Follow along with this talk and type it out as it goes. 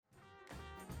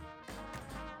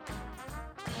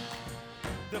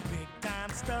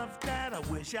time stuff that I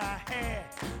wish I had.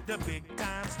 The big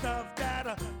time stuff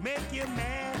that'll make you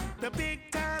mad. The big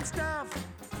time stuff.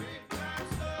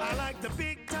 I like the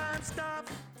big time stuff.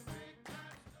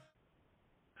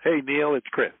 Hey, Neal, it's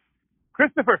Chris.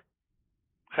 Christopher.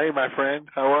 Hey, my friend.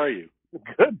 How are you?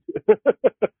 Good.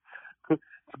 It's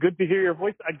good to hear your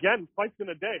voice again, twice in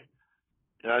a day.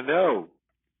 I know.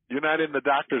 You're not in the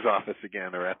doctor's office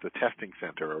again or at the testing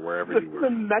center or wherever you were. The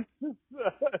Nexus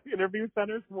interview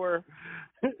centers for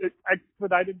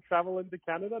expedited travel into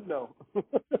Canada? No.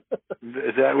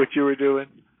 Is that what you were doing?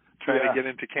 Trying to get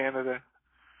into Canada?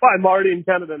 Well, I'm already in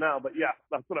Canada now, but yeah,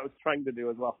 that's what I was trying to do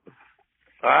as well.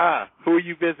 Who are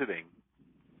you visiting?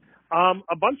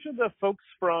 A bunch of the folks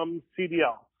from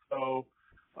CDL. So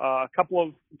a couple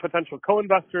of potential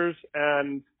co-investors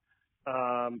and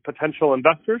potential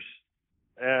investors,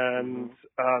 and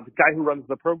the guy who runs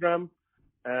the program,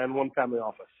 and one family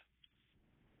office.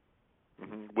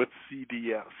 What's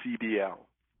CDL?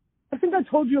 I think I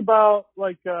told you about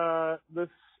this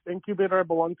incubator I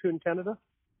belong to in Canada,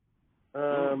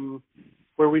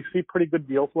 where we see pretty good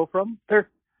deal flow from.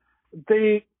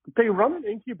 They run an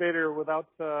incubator without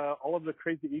all of the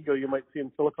crazy ego you might see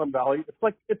in Silicon Valley.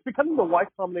 It's becoming the Y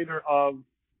Combinator of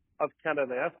Canada.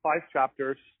 They have 5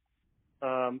 chapters.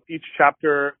 Each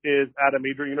chapter is at a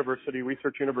major university,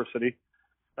 research university.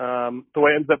 The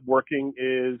way it ends up working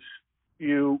is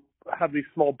you have these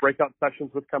small breakout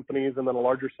sessions with companies and then a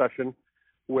larger session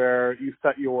where you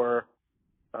set your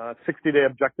 60-day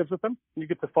objectives with them. You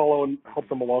get to follow and help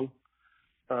them along.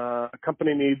 A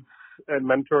company needs a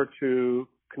mentor to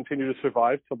continue to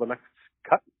survive till the next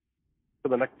cut, for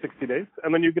the next 60 days.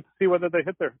 And then you get to see whether they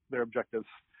hit their objectives.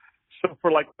 So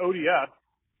for ODS,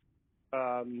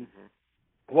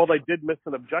 while they did miss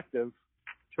an objective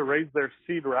to raise their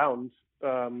seed rounds,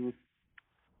 to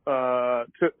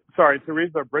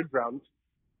raise their bridge rounds,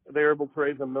 they were able to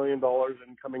raise $1 million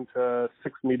in coming to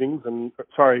 6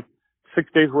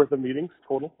 days worth of meetings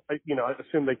total. I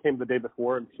assume they came the day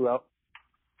before and flew out.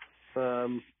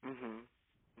 And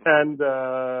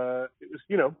it was,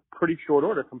 pretty short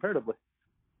order comparatively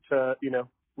to,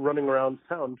 running around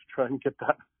town to try and get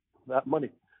that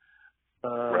money.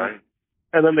 Right.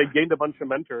 And then they gained a bunch of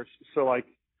mentors. So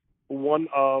one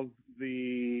of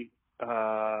the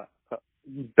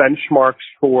benchmarks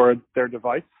for their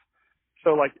device.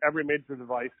 So every major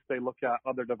device, they look at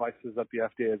other devices that the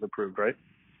FDA has approved, right?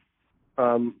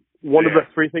 One of the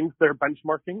 3 things they're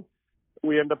benchmarking,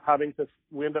 we end up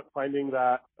finding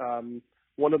that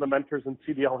one of the mentors in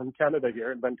CDL in Canada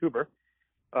here in Vancouver,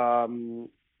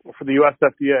 for the US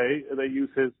FDA, they use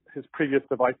his previous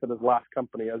device at his last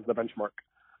company as the benchmark.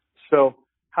 So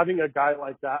having a guy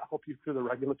like that help you through the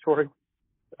regulatory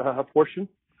portion,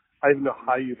 I don't know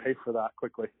how you pay for that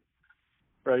quickly,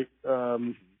 right?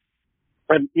 And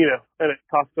it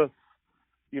cost us,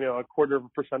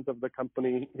 0.25% of the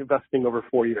company investing over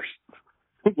 4 years,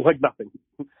 nothing,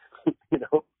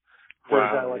 for a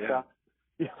guy like that.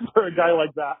 Yeah, for a guy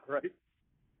like that, right?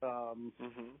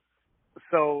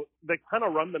 So they kind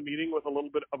of run the meeting with a little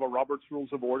bit of a Robert's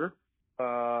Rules of Order.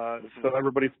 So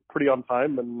everybody's pretty on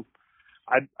time, and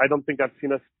I don't think I've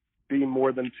seen us be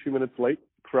more than 2 minutes late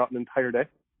throughout an entire day.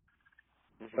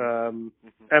 And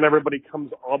everybody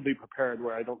comes oddly prepared,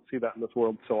 where I don't see that in this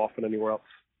world so often anywhere else.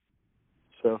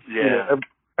 So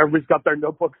everybody's got their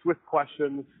notebooks with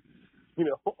questions,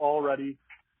 all ready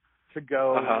to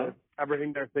go.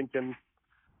 Everything they're thinking.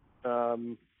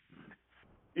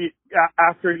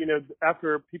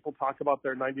 After people talk about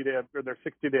their 90-day or their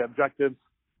 60-day objectives,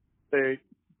 they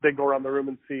go around the room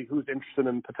and see who's interested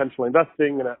in potentially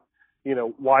investing and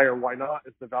why or why not.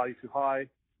 Is the value too high?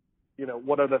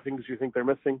 What are the things you think they're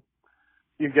missing?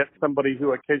 You get somebody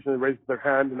who occasionally raises their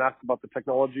hand and asks about the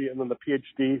technology, and then the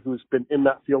PhD who's been in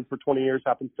that field for 20 years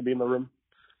happens to be in the room.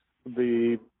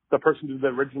 The person who did the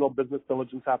original business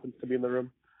diligence happens to be in the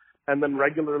room. And then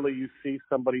regularly you see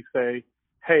somebody say,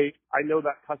 hey, I know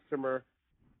that customer.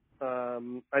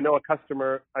 I know a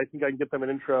customer. I think I can get them an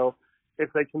intro.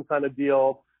 If they can sign a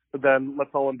deal, then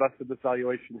let's all invest at this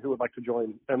valuation. Who would like to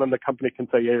join? And then the company can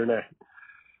say yay or nay.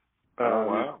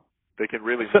 Wow. They can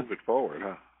really move it forward,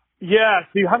 huh? Yeah.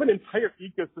 So you have an entire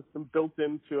ecosystem built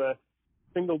into a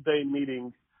single day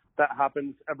meeting that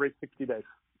happens every 60 days.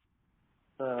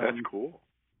 That's cool.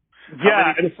 Yeah.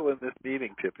 How many people in this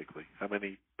meeting typically? How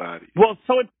many bodies? Well,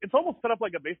 so it's almost set up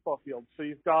like a baseball field. So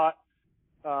you've got,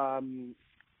 20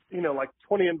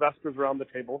 investors around the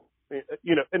table.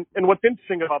 And what's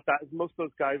interesting about that is most of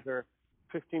those guys are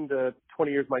 15 to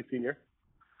 20 years my senior.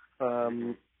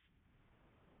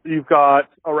 You've got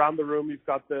around the room, you've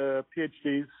got the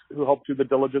PhDs who help do the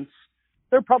diligence.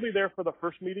 They're probably there for the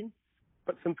first meeting,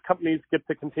 But since companies get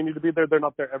to continue to be there, they're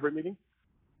not there every meeting.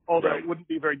 Although Right. it wouldn't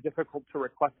be very difficult to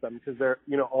request them because they're,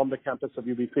 on the campus of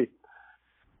UBC.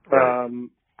 Right.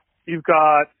 You've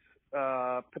got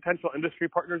potential industry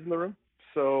partners in the room.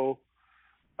 So,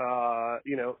 we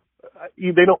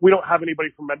don't have anybody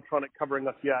from Medtronic covering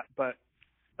us yet, but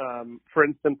for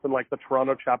instance, in like the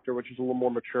Toronto chapter, which is a little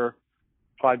more mature,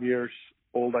 5 years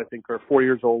old, I think, or 4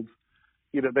 years old,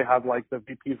 they have like the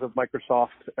VPs of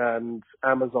Microsoft and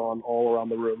Amazon all around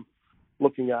the room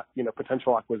looking at,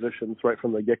 potential acquisitions right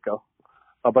from the get-go.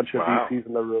 A bunch of Wow. VCs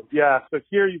in the room. Yeah, so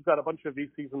here you've got a bunch of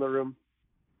VCs in the room,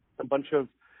 a bunch of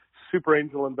super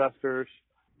angel investors.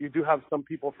 You do have some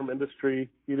people from industry.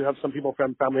 You do have some people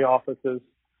from family offices.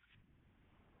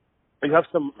 You have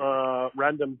some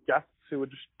random guests who would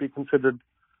just be considered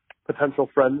potential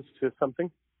friends to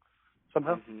something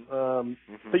somehow.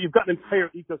 But you've got an entire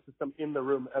ecosystem in the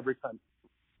room every time,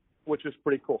 which is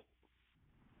pretty cool.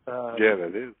 Yeah,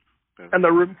 that is. And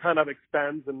the room kind of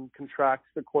expands and contracts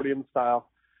accordion style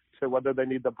to whether they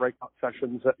need the breakout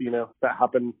sessions that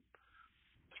happen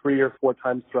 3 or 4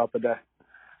 times throughout the day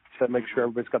to make sure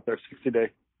everybody's got their 60-day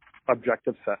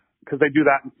objective set. Because they do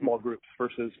that in small groups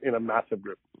versus in a massive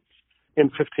group.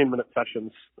 In 15-minute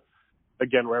sessions,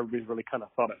 again, where everybody's really kind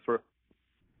of thought it through.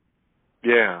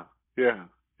 Yeah.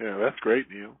 That's great,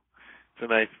 Neal. It's a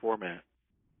nice format.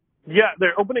 Yeah,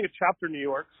 they're opening a chapter in New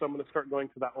York, so I'm going to start going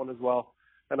to that one as well.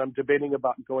 And I'm debating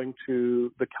about going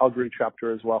to the Calgary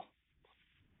chapter as well.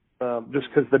 Just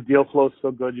because the deal flow is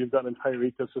so good, you've got an entire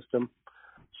ecosystem.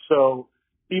 So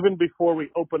even before we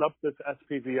open up this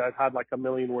SPV, I've had like $1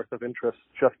 million worth of interest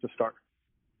just to start.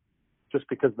 Just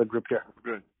because of the group here.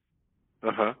 Good.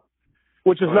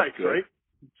 Which is nice, good. right?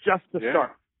 Just to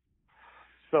start.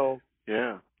 So.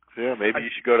 Yeah, maybe you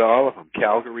should go to all of them.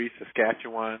 Calgary,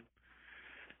 Saskatchewan.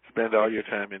 Spend all your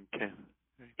time in Canada.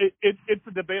 It's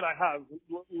a debate I have,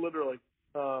 literally.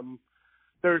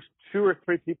 There's 2 or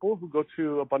 3 people who go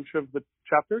to a bunch of the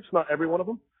chapters, not every one of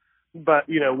them. But,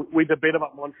 we debate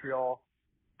about Montreal.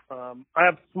 I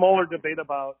have smaller debate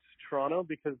about Toronto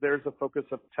because there's a focus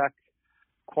of tech,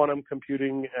 quantum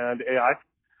computing, and AI,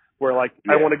 where, I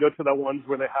want to go to the ones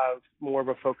where they have more of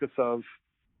a focus of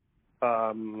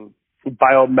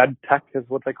biomed tech is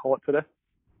what they call it today.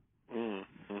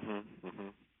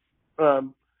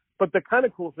 But the kind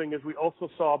of cool thing is we also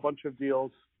saw a bunch of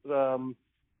deals that,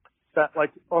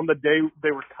 on the day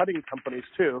they were cutting companies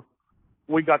too,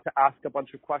 we got to ask a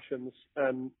bunch of questions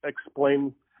and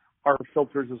explain our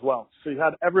filters as well. So you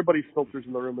had everybody's filters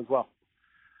in the room as well.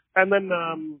 And then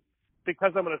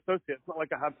because I'm an associate, it's not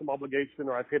like I have some obligation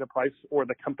or I paid a price or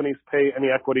the companies pay any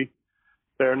equity.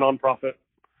 They're a nonprofit.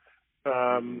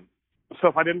 So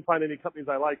if I didn't find any companies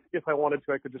I liked, if I wanted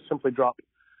to, I could just simply drop.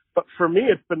 But for me,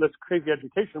 it's been this crazy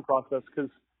education process because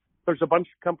there's a bunch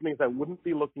of companies I wouldn't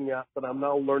be looking at that I'm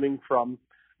now learning from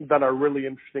that are really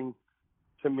interesting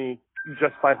to me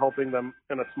just by helping them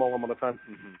in a small amount of time.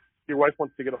 Your wife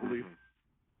wants to get a hold of you.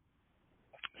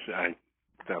 I'm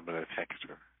going to text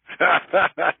her.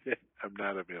 I'm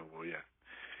not available yet.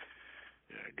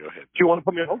 Yeah, go ahead. Do you want to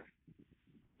put me on hold?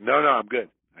 No, I'm good.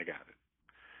 I got it.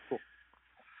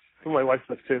 Cool. My wife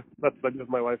does too. That's what I do with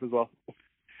my wife as well.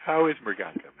 How is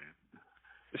Mrgaka, man?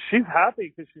 She's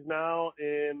happy because she's now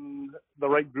in the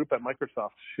right group at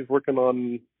Microsoft. She's working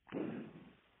on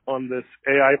this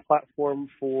AI platform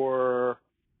for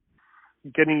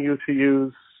getting you to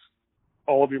use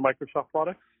all of your Microsoft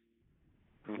products.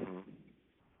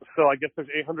 So I guess there's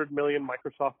 800 million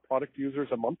Microsoft product users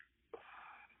a month,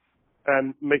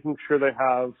 and making sure they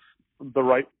have the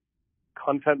right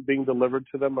content being delivered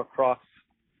to them across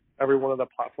every one of the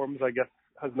platforms, I guess,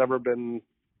 has never been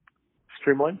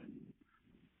streamlined.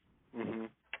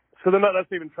 So they're not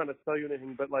even trying to sell you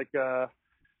anything, but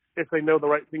if they know the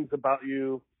right things about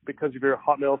you because of your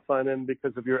Hotmail sign-in,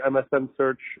 because of your MSN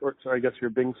search, or sorry, I guess your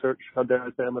Bing search, how dare I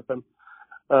say MSN,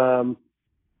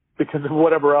 because of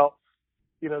whatever else,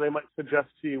 they might suggest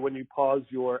to you when you pause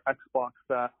your Xbox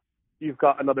that you've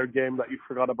got another game that you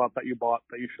forgot about that you bought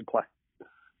that you should play,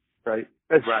 right?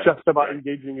 It's just about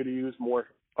engaging you to use more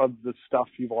of the stuff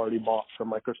you've already bought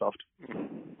from Microsoft.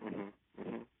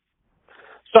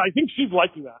 So I think she's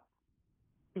liking that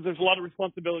because there's a lot of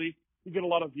responsibility. You get a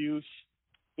lot of views.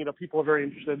 People are very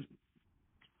interested.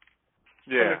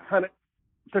 Yeah.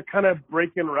 They're kind of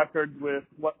breaking records with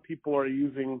what people are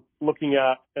using, looking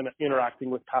at, and interacting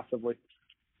with passively.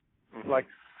 Like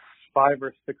 5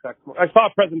 or 6x more. I saw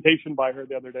a presentation by her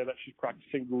the other day that she's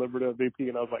practicing deliberative VP,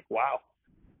 and I was like, wow,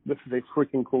 this is a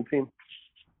freaking cool team.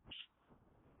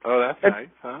 Oh, that's nice,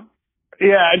 huh?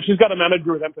 Yeah, and she's got a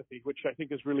manager with empathy, which I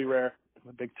think is really rare in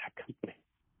a big tech company.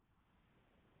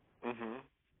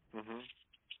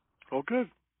 Oh, good.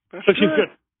 That's So good. she's good.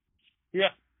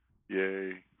 Yeah.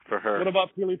 Yay for her. What about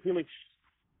Peely?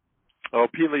 Oh,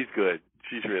 Peely's good.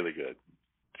 She's really good.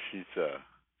 She's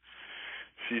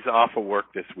off of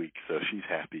work this week, so she's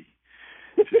happy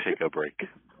to take a break.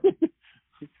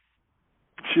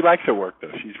 She likes her work,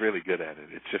 though. She's really good at it.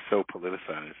 It's just so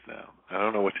politicized now. I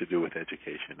don't know what to do with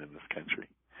education in this country.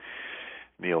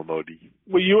 Neal Modi.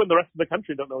 Well, you and the rest of the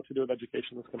country don't know what to do with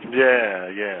education in this country. Yeah.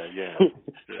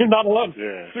 You're not alone.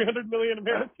 Yeah. 300 million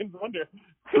Americans wonder.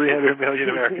 300 million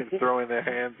Americans throwing their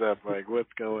hands up like,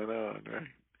 what's going on, right?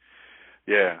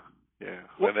 Yeah.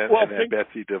 Well, and then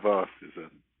Betsy DeVos is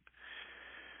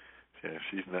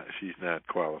she's not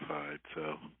qualified,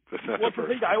 so that's not the first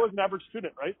thing. I was an average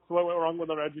student, right? So what went wrong with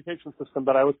our education system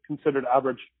that I was considered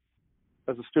average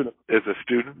as a student? As a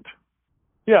student?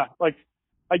 Yeah, like,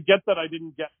 I get that I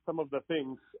didn't get some of the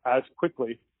things as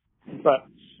quickly, but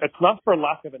it's not for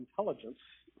lack of intelligence.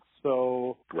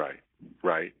 So Right.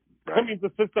 That means the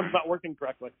system's not working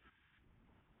correctly.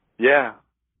 Yeah.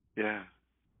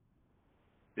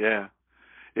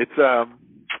 It's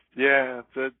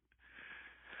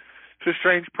it's a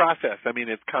strange process. I mean,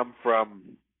 it's come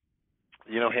from,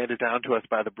 handed down to us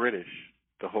by the British.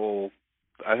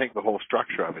 I think the whole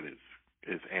structure of it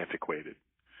is antiquated.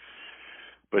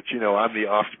 But, I'm the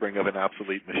offspring of an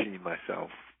obsolete machine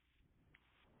myself.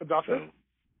 A doctor?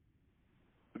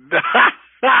 So.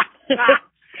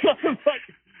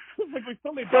 Like we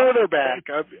still need further back,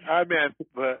 I meant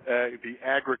the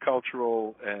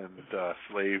agricultural and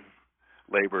slave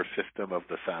labor system of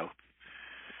the South.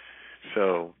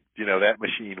 So, that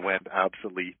machine went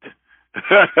obsolete.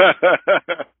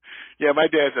 Yeah, my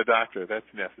dad's a doctor. That's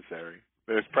necessary.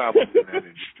 There's problems in that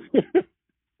industry.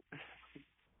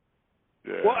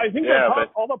 Yeah. Well, I think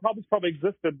all the problems probably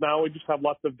existed. Now we just have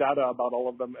lots of data about all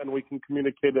of them, and we can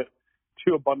communicate it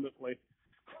too abundantly.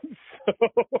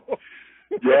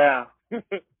 Yeah.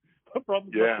 The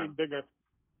problems must be bigger.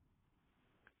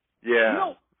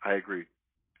 Yeah, I agree.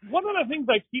 One of the things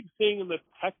I keep seeing in the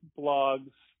tech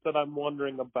blogs that I'm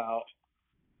wondering about,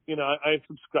 I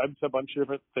subscribe to a bunch of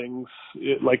different things,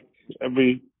 like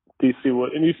every DC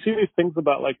would, and you see these things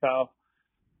about like how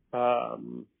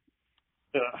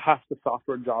half the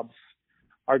software jobs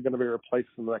are going to be replaced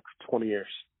in the next 20 years,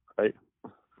 right?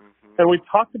 Mm-hmm. And we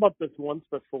talked about this once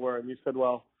before, and you said,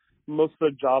 well, most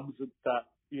of the jobs that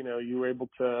you were able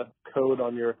to code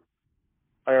on your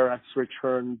IRS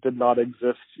return did not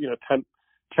exist.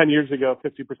 10 years ago,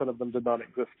 50% of them did not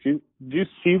exist. Do you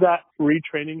see that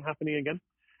retraining happening again?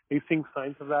 Are you seeing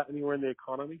signs of that anywhere in the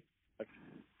economy?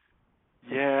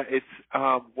 Yeah, it's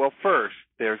well. First,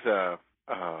 there's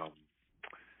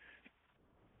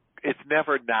it's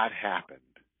never not happened.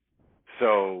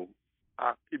 So,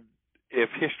 if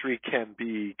history can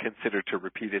be considered to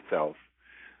repeat itself,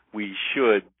 we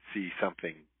should see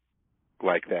something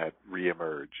like that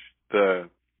reemerge. The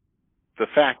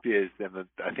fact is, and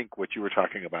I think what you were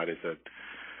talking about is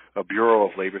a Bureau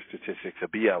of Labor Statistics, a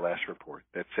BLS report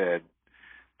that said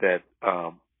that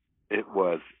it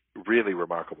was really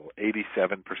remarkable.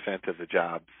 87% of the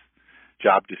job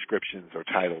descriptions or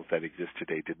titles that exist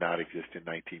today did not exist in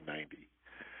 1990.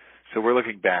 So we're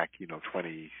looking back,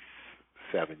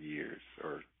 27 years.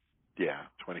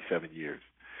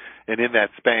 And in that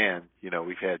span,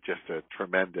 we've had just a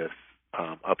tremendous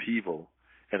upheaval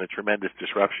and a tremendous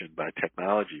disruption by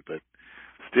technology, but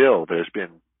still there's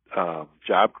been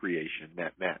job creation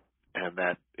net, and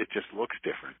that it just looks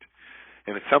different.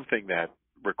 And it's something that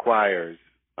requires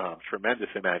tremendous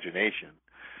imagination,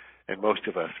 and most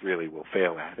of us really will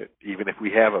fail at it. Even if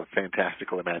we have a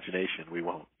fantastical imagination, we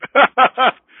won't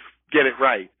get it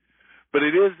right. But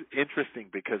it is interesting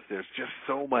because there's just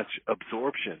so much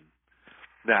absorption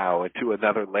now into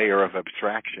another layer of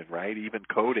abstraction, right? Even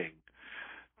coding.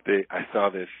 I saw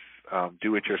this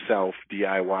do-it-yourself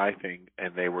DIY thing,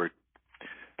 and they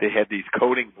had these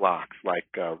coding blocks like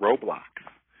Roblox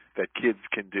that kids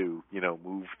can do.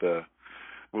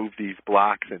 Move these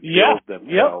blocks and build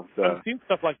themselves. I've seen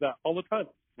stuff like that all the time.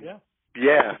 Yeah.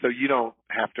 Yeah. So you don't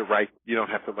have to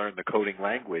learn the coding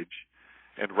language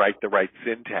and write the right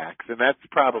syntax, and that's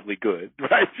probably good,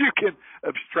 right? You can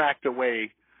abstract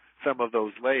away some of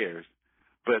those layers,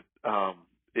 but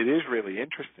it is really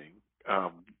interesting.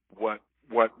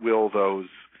 What will those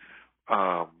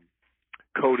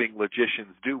coding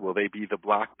logicians do? Will they be the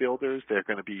block builders? They're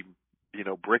going to be,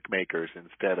 brick makers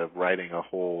instead of writing a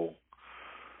whole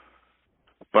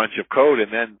bunch of code,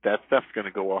 and then that stuff's going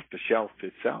to go off the shelf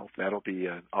itself. That'll be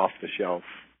an off-the-shelf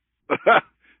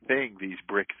thing, these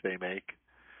bricks they make.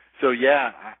 So,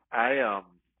 yeah, I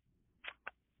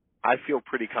feel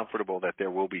pretty comfortable that there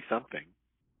will be something.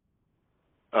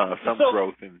 some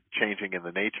growth and changing in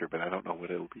the nature, but I don't know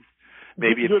what it'll be.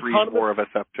 Maybe it frees more of us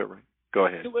up to. Go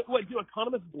ahead. Do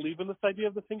economists believe in this idea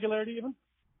of the singularity even?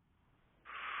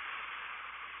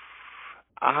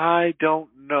 I don't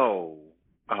know.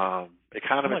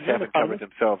 Economists haven't covered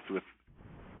themselves with.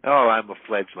 Oh, I'm a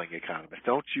fledgling economist.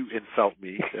 Don't you insult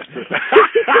me.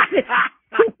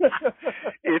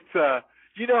 It's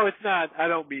it's not. I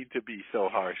don't mean to be so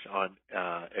harsh on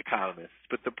economists,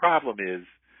 but the problem is,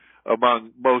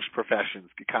 among most professions,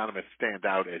 economists stand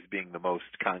out as being the most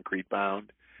concrete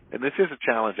bound, and this is a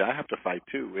challenge I have to fight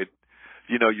too.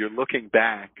 You're looking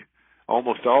back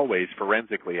almost always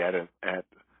forensically at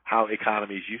how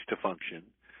economies used to function,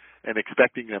 and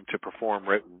expecting them to perform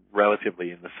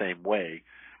relatively in the same way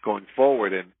going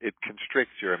forward, and it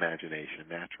constricts your imagination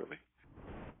naturally.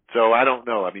 So I don't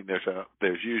know. I mean,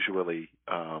 there's usually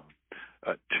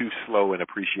too slow an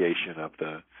appreciation of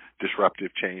the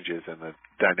disruptive changes and the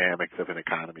dynamics of an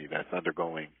economy that's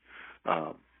undergoing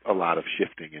a lot of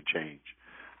shifting and change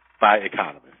by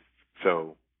economists.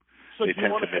 So do you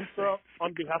want to answer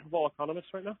on behalf of all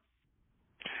economists right now?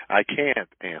 I can't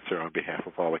answer on behalf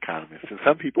of all economists, and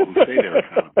some people who say they're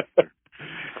economists are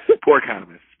poor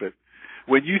economists. But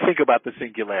when you think about the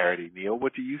singularity, Neal,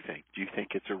 what do you think? Do you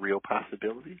think it's a real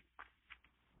possibility?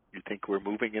 You think we're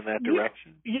moving in that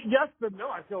direction? Yes, but no.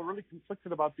 I feel really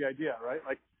conflicted about the idea, right?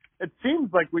 Like, it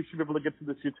seems like we should be able to get to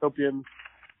this utopian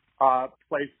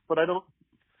place, but I don't.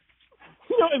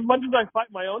 As much as I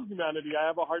fight my own humanity, I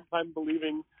have a hard time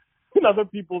believing in other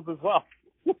people's as well.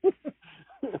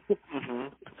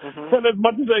 And as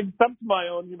much as I accept my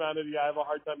own humanity, I have a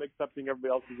hard time accepting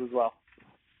everybody else's as well.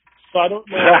 So I don't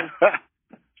know.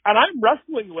 And I'm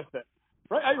wrestling with it,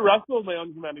 right? I wrestle with my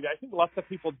own humanity. I think lots of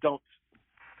people don't.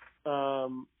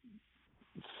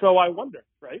 So I wonder,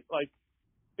 right? Like,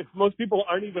 if most people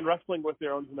aren't even wrestling with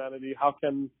their own humanity, how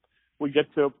can we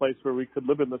get to a place where we could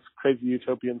live in this crazy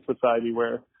utopian society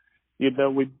where,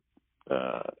 we'd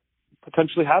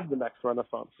potentially have the next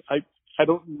Renaissance? I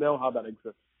don't know how that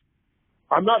exists.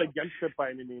 I'm not against it by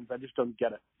any means. I just don't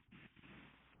get it.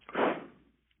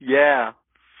 Yeah.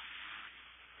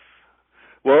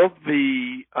 Well,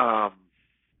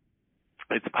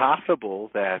 it's possible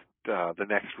that the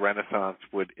next Renaissance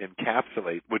would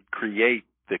create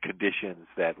the conditions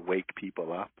that wake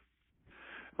people up,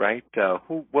 right?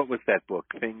 What was that book,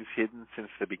 Things Hidden Since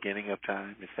the Beginning of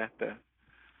Time? Is that the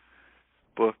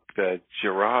book,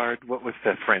 Girard? What was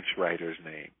the French writer's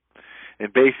name?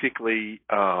 And basically,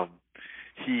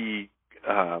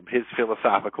 his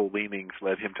philosophical leanings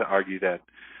led him to argue that,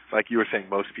 like you were saying,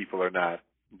 most people are not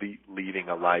leading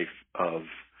a life of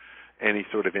any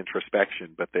sort of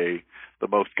introspection, but the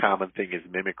most common thing is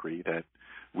mimicry, that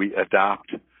we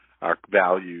adopt our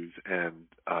values and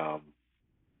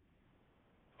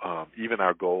even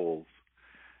our goals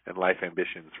and life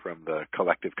ambitions from the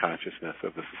collective consciousness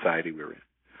of the society we're in.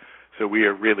 So we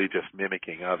are really just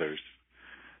mimicking others.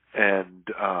 And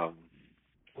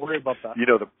worry about that.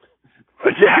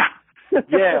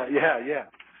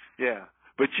 Yeah.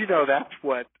 But that's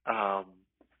what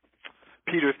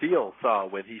Peter Thiel saw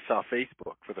when he saw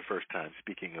Facebook for the first time.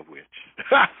 Speaking of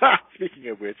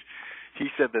which, he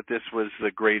said that this was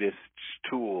the greatest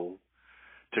tool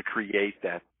to create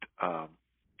that,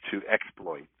 to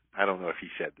exploit. I don't know if he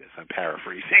said this. I'm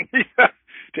paraphrasing.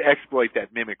 To exploit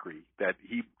that mimicry,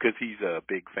 because he's a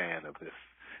big fan of this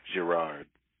Girard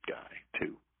guy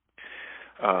too.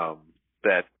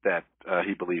 That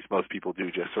he believes most people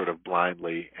do just sort of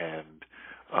blindly and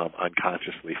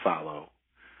unconsciously follow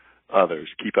others,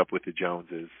 keep up with the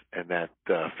Joneses, and that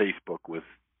Facebook was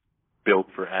built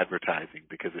for advertising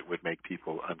because it would make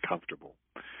people uncomfortable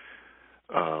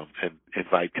and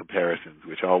invite comparisons,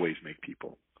 which always make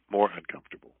people more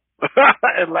uncomfortable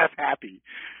and less happy.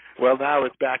 Well, now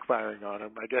it's backfiring on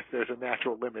them. I guess there's a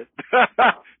natural limit to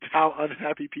how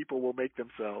unhappy people will make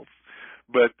themselves,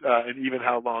 but and even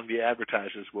how long the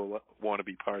advertisers will want to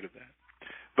be part of that.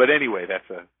 But anyway, that's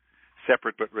a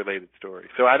separate but related story.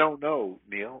 So I don't know,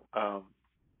 Neal.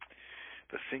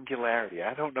 The singularity,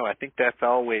 I don't know. I think that's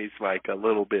always like a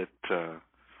little bit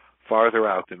farther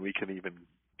out than we can even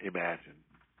imagine,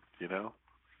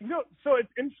 So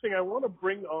it's interesting. I want to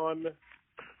bring on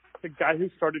the guy who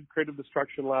started Creative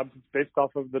Destruction Labs. It's based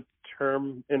off of the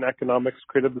term in economics,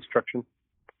 creative destruction.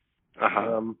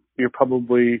 You're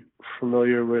probably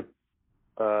familiar with,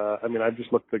 I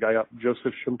just looked the guy up,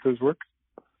 Joseph Schumpeter's work.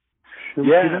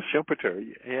 Schumpeter.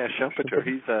 Schumpeter.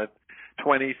 He's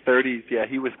 20s, 30s. Yeah,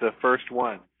 he was the first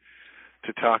one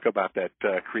to talk about that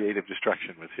creative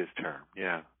destruction was his term.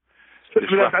 Yeah.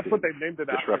 That's what they named it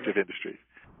after. Disruptive industries.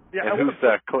 Yeah, and who's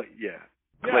Clay?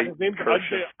 His name's Kirsch.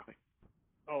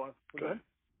 go ahead.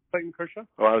 Clayton Kershaw?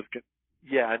 Oh,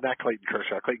 yeah, not Clayton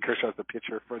Kershaw. Clayton Kershaw's the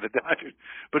pitcher for the Dodgers.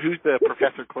 But who's the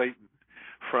Professor Clayton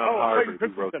from Harvard who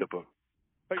wrote the book?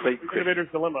 Clayton Innovator's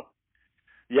Dilemma.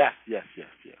 Yes.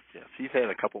 He's had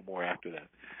a couple more after that.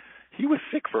 He was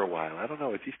sick for a while. I don't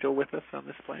know. Is he still with us on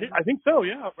this planet? I think so,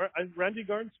 yeah. Randy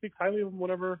Garn speaks highly of him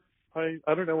whenever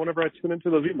whenever I tune into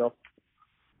those emails.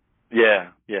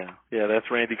 Yeah.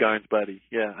 That's Randy Garn's buddy.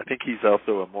 Yeah, I think he's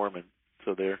also a Mormon.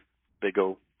 So they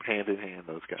go hand in hand,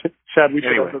 those guys. Chad, we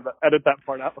should also edit that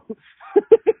part out.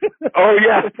 Oh,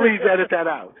 yes, please edit that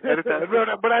out.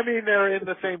 But I mean, they're in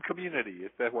the same community.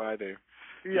 Is that why they're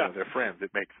friends?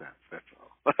 It makes sense. That's all.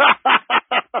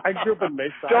 I grew up in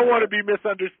Mesa. Don't want to be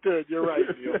misunderstood. You're right,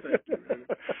 Neal. Thank you.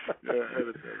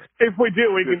 Edit that. If we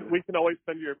do, we can always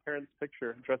send you your parents'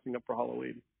 picture dressing up for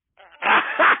Halloween.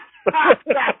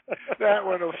 That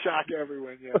one will shock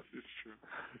everyone. Yes, it's true.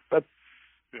 That's.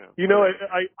 Yeah. You know,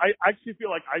 I actually feel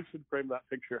like I should frame that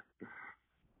picture.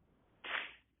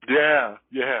 Yeah.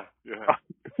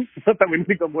 Not that we need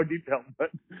to go more detailed,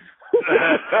 but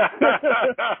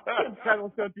kind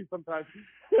of show it to you sometimes.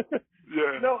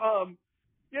 Yeah. No,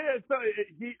 So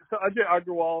Ajay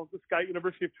Agrawal, this guy at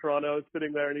University of Toronto, is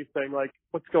sitting there and he's saying like,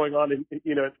 what's going on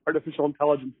in artificial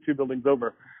intelligence 2 buildings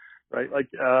over, right? Like,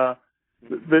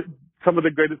 some of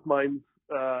the greatest minds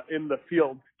in the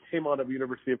field came out of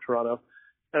University of Toronto.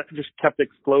 And it just kept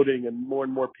exploding, and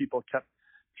more people kept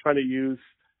trying to use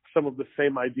some of the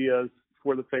same ideas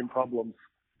for the same problems.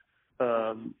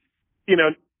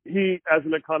 He, as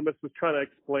an economist, was trying to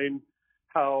explain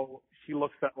how he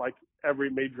looks at like every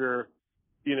major,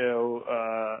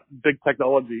 big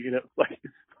technology.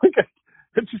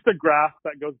 It's just a graph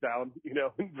that goes down,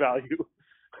 in value.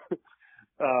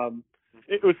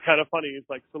 It was kind of funny. It's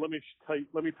like, so let me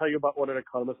tell you about what an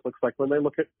economist looks like when they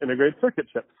look at integrated circuit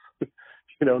chips.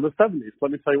 In the 70s. Let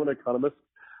me tell you what an economist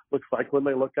looks like when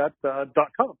they look at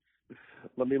 .com.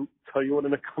 Let me tell you what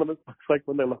an economist looks like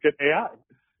when they look at AI.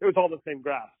 It was all the same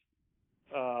graph.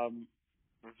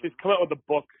 He's come out with a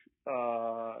book,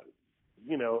 I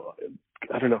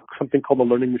don't know, something called The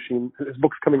Learning Machine. His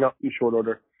book's coming out in short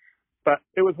order. But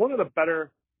it was one of the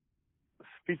better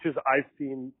speeches I've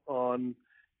seen on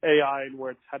AI and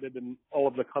where it's headed in all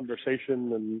of the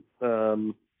conversation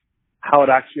and how it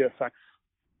actually affects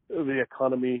the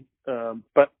economy.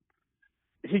 But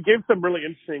he gave some really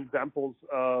interesting examples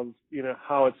of,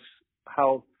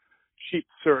 how cheap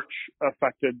search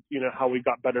affected, how we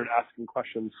got better at asking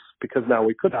questions, because now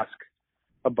we could ask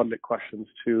abundant questions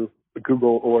to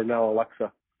Google or now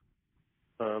Alexa.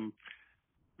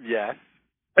 Yes.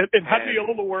 It had me a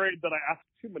little worried that I asked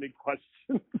too many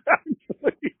questions,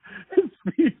 actually.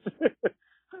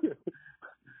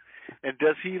 And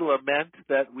does he lament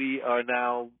that we are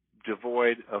now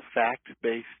devoid of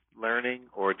fact-based learning,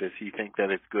 or does he think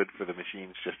that it's good for the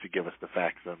machines just to give us the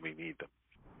facts when we need them?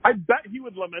 I bet he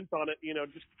would lament on it,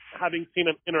 just having seen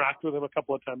him interact with him a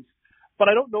couple of times. But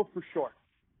I don't know for sure,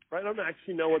 right? I don't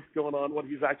actually know what's going on, what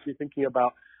he's actually thinking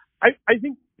about. I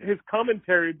think his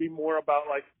commentary would be more about,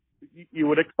 like, you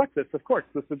would expect this, of course.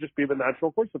 This would just be the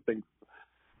natural course of things.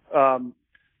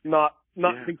 Not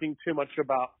thinking too much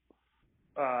about,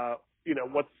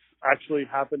 what's actually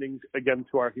happening again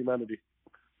to our humanity.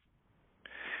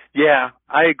 Yeah,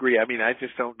 I agree. I mean, I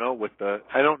just don't know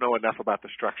I don't know enough about the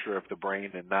structure of the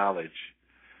brain and knowledge,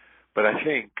 but I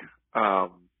think,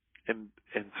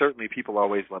 and certainly people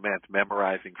always lament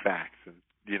memorizing facts. And,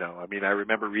 I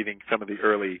remember reading some of the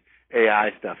early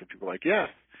AI stuff and people were like, yes,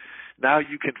 now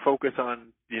you can focus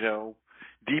on,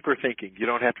 deeper thinking. You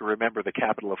don't have to remember the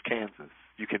capital of Kansas.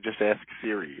 You can just ask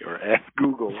Siri or ask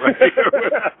Google, right? Or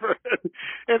whatever.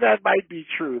 And that might be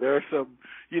true. There are some,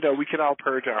 we can all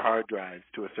purge our hard drives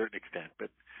to a certain extent,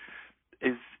 but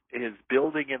is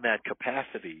building in that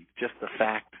capacity just the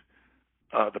fact,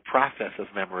 the process of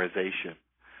memorization,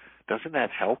 doesn't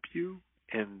that help you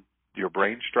in your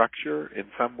brain structure in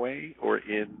some way, or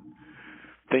in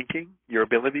thinking, your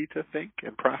ability to think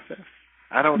and process?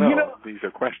 I don't know. These are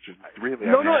questions, really.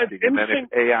 I'm asking. And then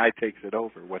if AI takes it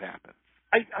over, what happens?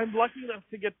 I'm lucky enough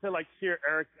to get to hear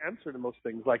Eric's answer to most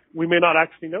things. We may not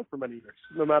actually know for many years,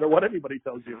 no matter what anybody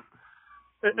tells you.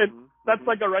 And that's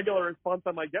a regular response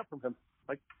I might get from him.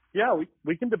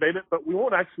 We can debate it, but we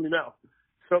won't actually know.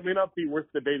 So it may not be worth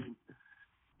debating.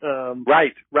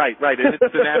 Right. And it's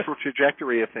the natural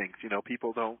trajectory of things.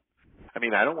 People don't. I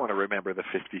don't want to remember the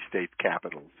 50 state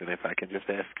capitals, and if I can just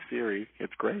ask Siri,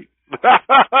 it's great. But the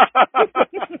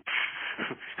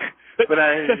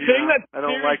thing that I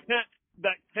don't Siri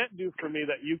can't do for me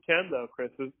that you can, though,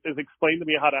 Chris, is explain to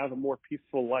me how to have a more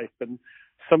peaceful life, and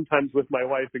sometimes with my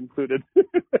wife included.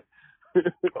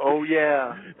 Oh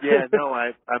yeah.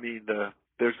 No, the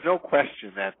there's no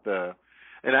question that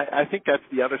and I think that's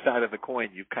the other side of the coin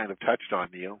you've kind of touched on,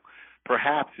 Neal.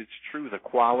 Perhaps it's true the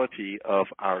quality of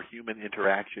our human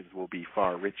interactions will be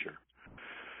far richer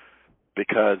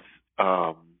because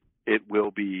it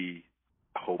will be,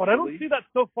 hopefully. But I don't see that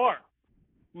so far.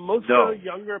 Most of the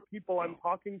younger people I'm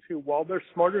talking to, while they're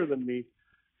smarter than me,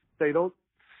 they don't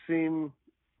seem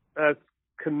as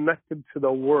connected to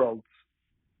the world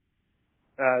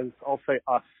as, I'll say,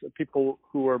 us. People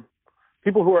who are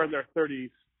in their 30s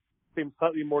seem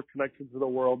slightly more connected to the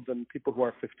world than people who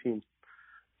are 15.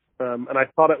 And I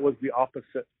thought it was the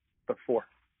opposite before.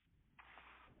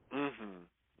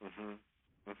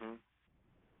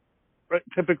 Right?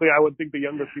 Typically, I would think the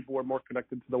younger people were more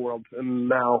connected to the world, and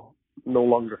now no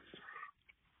longer.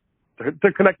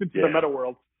 They're connected to the meta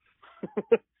world.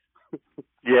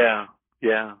 Yeah.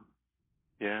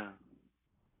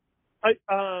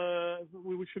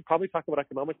 We should probably talk about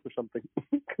economics or something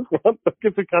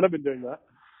because we've kind of been doing that.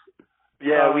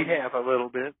 Yeah, we have a little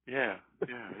bit. Yeah. But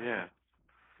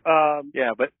I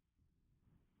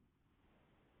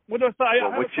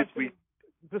have a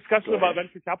discussion about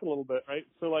venture capital a little bit, right?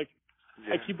 So, I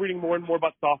keep reading more and more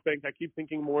about SoftBank. I keep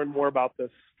thinking more and more about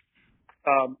this.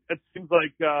 It seems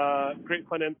like great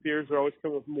financiers are always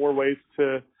coming with more ways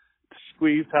to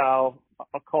squeeze how,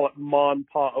 I'll call it, Ma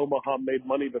Omaha made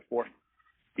money before.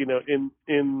 In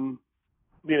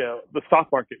the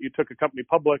stock market, you took a company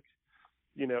public.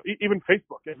 Even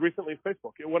Facebook, as recently as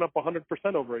Facebook, it went up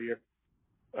 100% over a year.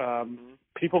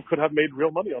 People could have made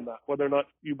real money on that, whether or not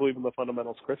you believe in the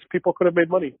fundamentals, Chris. People could have made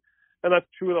money. And that's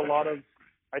true with a lot of,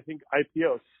 I think,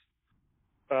 IPOs.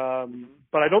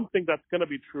 But I don't think that's going to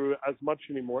be true as much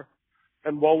anymore.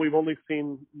 And while we've only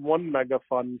seen one mega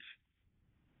fund,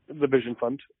 the Vision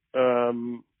Fund,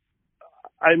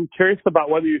 I'm curious about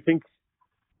whether you think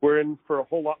we're in for a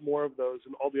whole lot more of those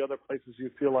and all the other places you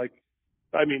feel like,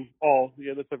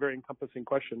 that's a very encompassing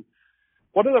question.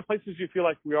 What are the places you feel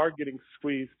like we are getting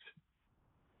squeezed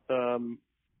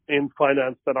in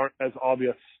finance that aren't as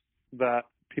obvious that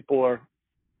people are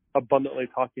abundantly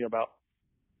talking about?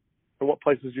 And what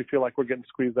places do you feel like we're getting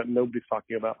squeezed that nobody's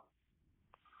talking about?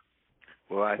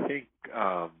 Well, I think,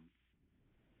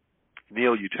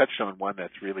 Neal, you touched on one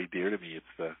that's really dear to me.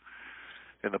 It's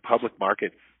in the public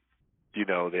markets,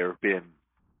 there have been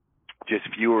just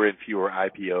fewer and fewer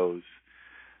IPOs.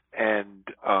 And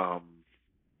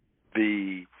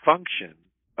the function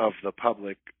of the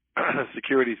public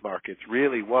securities markets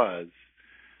really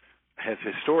has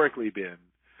historically been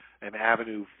an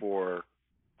avenue for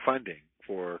funding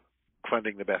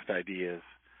the best ideas,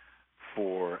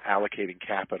 for allocating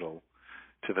capital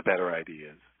to the better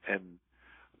ideas. And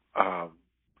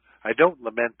I don't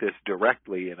lament this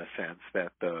directly in a sense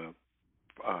that the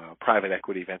private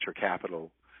equity venture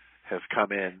capital has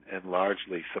come in and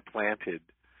largely supplanted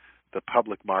the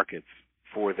public markets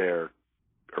for their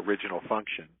original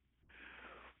function.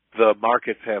 The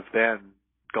markets have then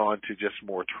gone to just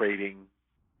more trading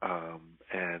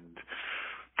and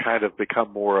kind of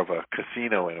become more of a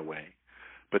casino in a way.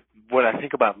 But what I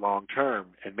think about long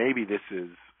term, and maybe this is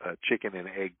a chicken and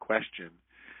egg question,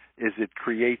 is it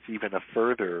creates even a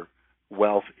further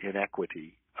wealth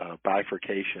inequity,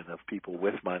 bifurcation of people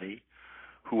with money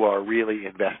who are really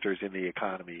investors in the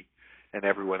economy and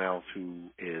everyone else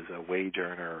who is a wage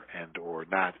earner and or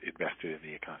not invested in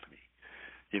the economy.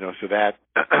 So that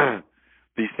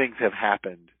these things have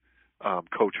happened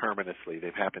coterminously.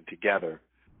 They've happened together,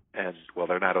 and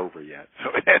they're not over yet,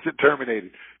 so it hasn't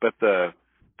terminated. But the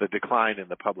decline in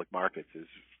the public markets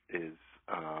is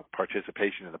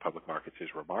participation in the public markets is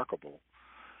remarkable,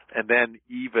 and then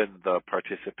even the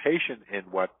participation in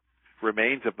what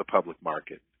remains of the public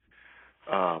market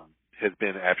has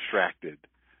been abstracted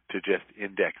to just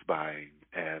index buying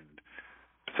and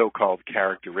so-called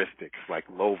characteristics like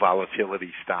low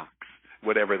volatility stocks,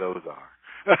 whatever those are.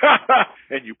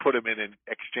 And you put them in an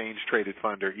exchange-traded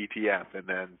fund or ETF, and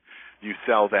then you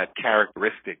sell that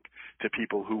characteristic to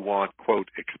people who want, quote,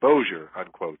 exposure,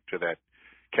 unquote, to that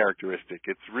characteristic.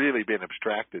 It's really been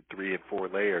abstracted 3 and 4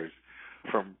 layers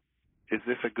from, is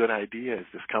this a good idea? Is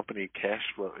this company cash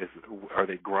flow? Are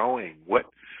they growing? What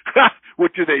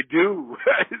do they do?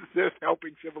 Is this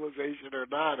helping civilization or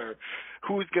not? Or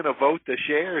who's going to vote the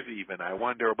shares even? I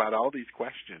wonder about all these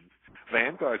questions.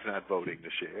 Vanguard's not voting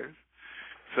the shares.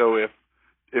 So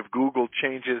if Google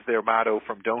changes their motto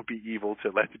from "Don't be evil"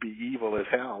 to "Let's be evil as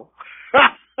hell,"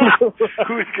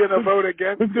 who's going to vote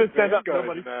against it? Who's going to stand up?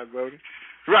 Vanguard's not voting.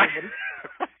 Right.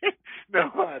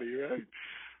 Nobody, right?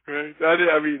 Right. I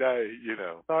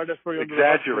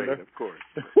exaggerate, of course.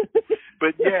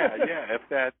 But yeah, if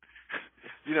that,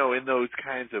 in those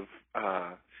kinds of,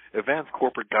 events.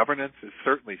 Corporate governance is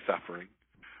certainly suffering,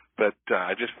 but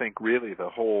I just think really the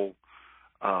whole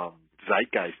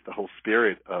zeitgeist, the whole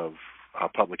spirit of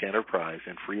public enterprise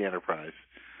and free enterprise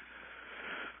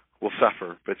will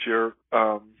suffer. But you're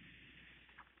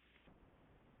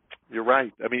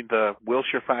right. I mean, the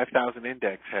Wilshire 5000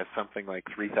 index has something like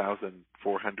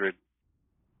 3,400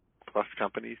 plus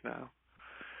companies now.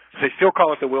 They still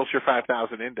call it the Wilshire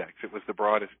 5000 index. It was the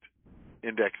broadest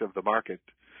index of the market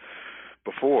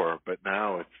before, but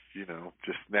now it's,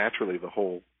 just naturally the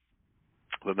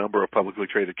number of publicly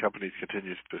traded companies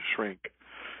continues to shrink.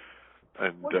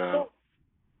 And so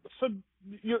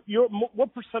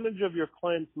what percentage of your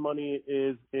clients' money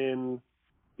is in,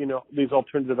 these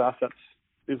alternative assets,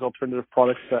 these alternative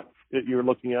products that you're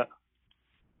looking at?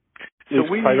 These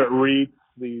private REITs,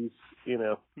 these,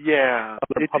 Yeah,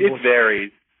 it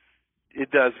varies. It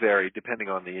does vary depending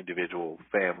on the individual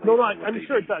family. No, I'm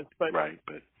sure it does, but right,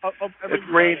 but it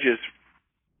ranges.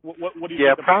 What do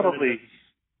you think?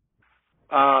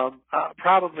 Yeah,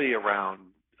 probably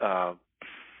around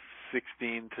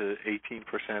 16 to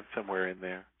 18%, somewhere in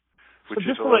there, which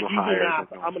is a little higher.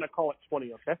 I'm going to call it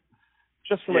 20, okay?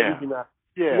 Just for my easy math.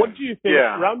 Yeah. What do you think?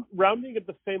 Rounding it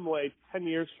the same way 10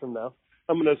 years from now.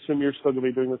 I'm going to assume you're still going to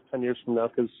be doing this 10 years from now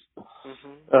because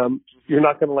you're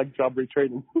not going to like job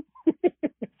retrading.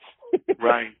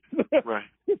 Right.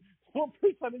 What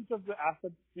percentage of the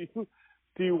assets do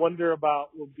you wonder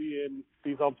about will be in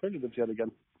these alternatives yet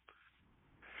again?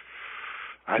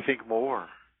 I think more.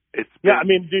 It's do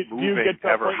you get to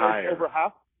ever higher. Over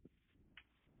half?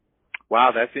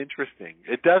 Wow, that's interesting.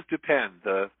 It does depend.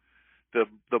 The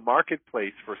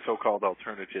marketplace for so-called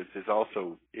alternatives is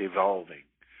also evolving.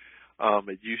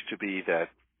 It used to be that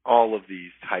all of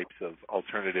these types of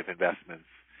alternative investments,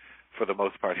 for the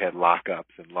most part, had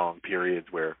lockups and long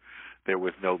periods where there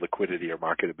was no liquidity or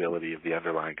marketability of the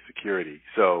underlying security.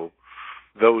 So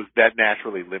that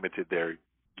naturally limited their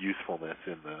usefulness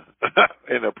in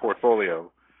a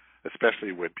portfolio,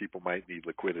 especially when people might need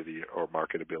liquidity or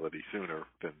marketability sooner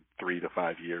than 3 to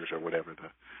 5 years or whatever the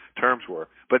terms were.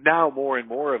 But now more and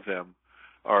more of them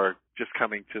are just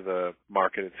coming to the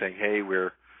market and saying, hey,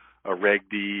 we're a Reg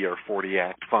D or 40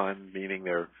 Act fund, meaning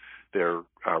they're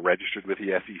registered with the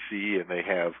SEC and they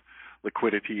have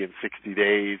liquidity in 60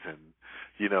 days, and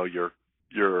you've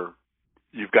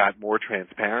got more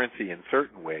transparency in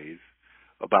certain ways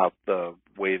about the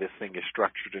way this thing is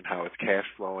structured and how it's cash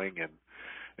flowing, and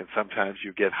sometimes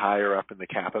you get higher up in the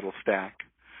capital stack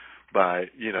by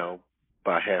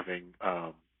having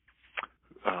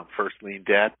first lien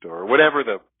debt or whatever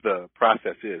the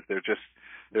process is. There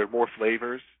are more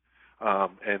flavors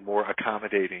and more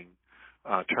accommodating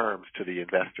terms to the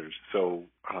investors. So,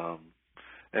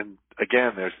 and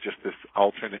again, there's just this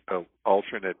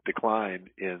alternate decline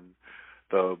in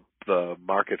the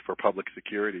market for public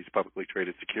securities, publicly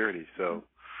traded securities. So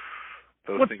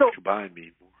those things combined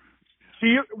mean more. So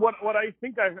what I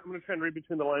think I'm going to try and read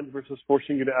between the lines versus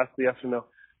forcing you to ask the yes or no.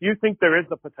 You think there is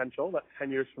the potential that 10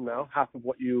 years from now, half of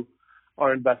what you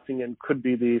are investing in could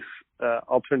be these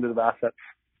alternative assets?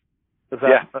 Is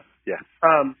that, yes.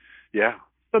 Yeah.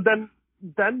 So then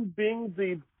being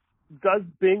the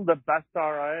best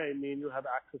RIA mean you have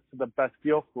access to the best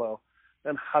deal flow,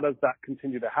 and how does that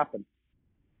continue to happen?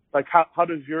 Like how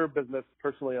does your business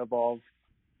personally evolve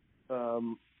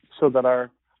so that our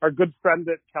good friend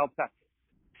at Caltech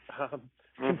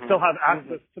can still have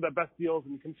access to the best deals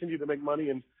and continue to make money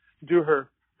and do her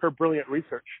brilliant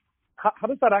research? How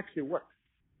does that actually work?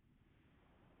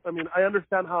 I mean, I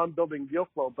understand how I'm building deal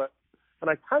flow, and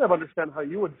I kind of understand how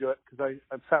you would do it because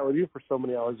I've sat with you for so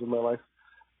many hours of my life,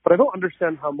 but I don't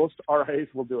understand how most RIAs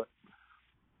will do it.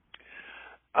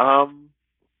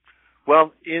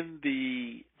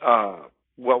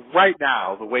 Well, right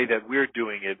now, the way that we're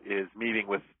doing it is meeting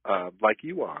with, like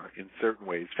you are, in certain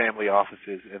ways, family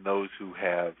offices and those who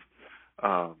have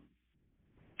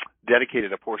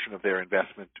dedicated a portion of their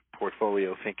investment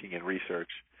portfolio thinking and research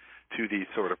to these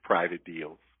sort of private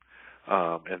deals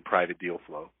and private deal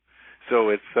flow. So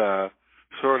it's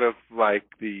sort of like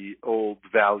the old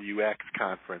Value X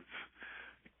conference,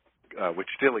 which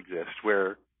still exists,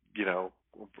 where,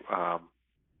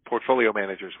 portfolio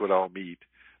managers would all meet,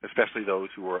 especially those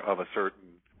who were of a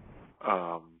certain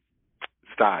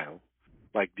style,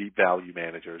 like deep value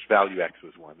managers. Value X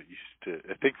was one that used to,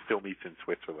 I think, still meets in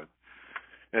Switzerland.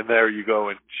 And there you go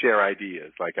and share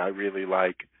ideas. Like, I really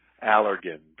like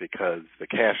Allergan because the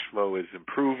cash flow is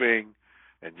improving,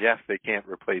 and yes, they can't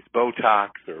replace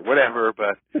Botox or whatever,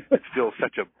 but it's still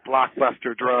such a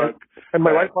blockbuster drug. And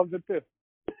my wife loves it too.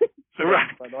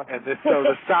 Right. And so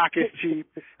the stock is cheap,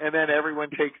 and then everyone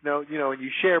takes note, and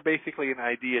you share basically an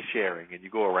idea sharing, and you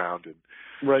go around and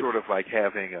sort of like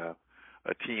having a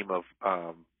team of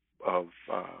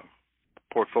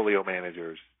portfolio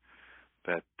managers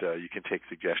that you can take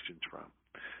suggestions from,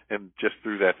 and just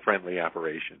through that friendly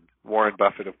operation. Warren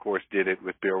Buffett, of course, did it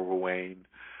with Bill Ruane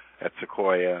at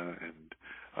Sequoia and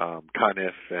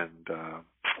Cuniff, and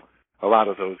a lot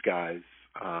of those guys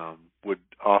would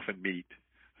often meet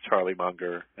Charlie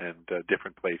Munger and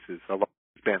different places, along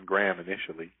with Ben Graham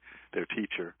initially, their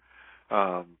teacher,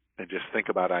 and just think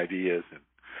about ideas and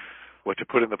what to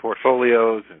put in the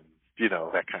portfolios and,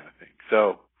 that kind of thing.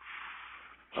 So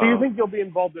you think you'll be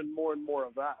involved in more and more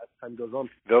of that as time goes on?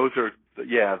 Those sort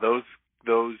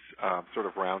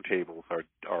of roundtables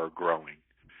are growing.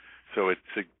 So it's,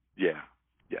 yes.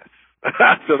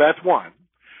 So that's one.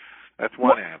 That's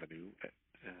one avenue.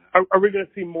 Are we going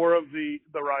to see more of the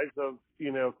rise of,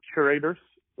 curators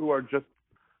who are just,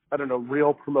 I don't know,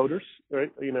 real promoters,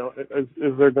 right?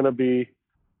 Is there going to be,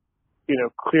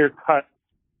 clear cut,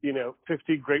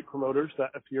 50 great promoters that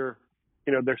if you're,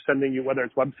 they're sending you, whether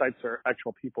it's websites or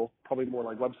actual people, probably more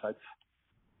like websites,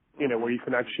 where you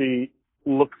can actually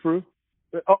look through.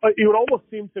 It would almost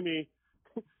seem to me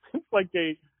it's like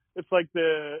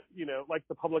the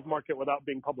public market without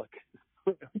being public.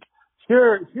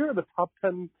 Here are the top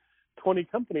 10, 20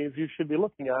 companies you should be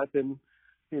looking at in,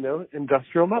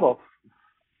 industrial metals.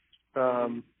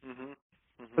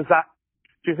 Is that?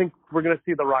 Do you think we're going to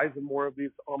see the rise in more of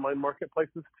these online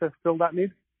marketplaces to fill that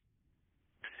need?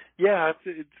 Yeah,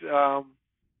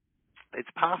 it's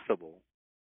possible.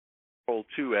 Role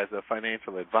too, as a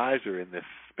financial advisor in this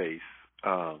space,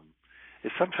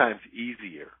 is sometimes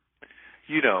easier.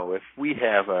 If we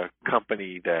have a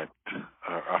company that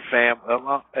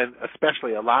and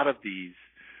especially a lot of these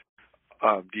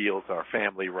deals are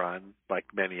family run, like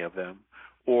many of them,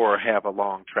 or have a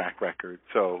long track record.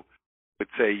 So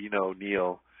let's say,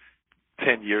 Neal,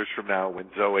 10 years from now when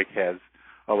Zoic has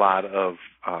a lot of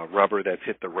rubber that's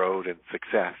hit the road and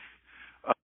success,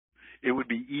 it would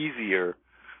be easier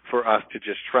for us to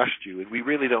just trust you. And we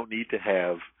really don't need to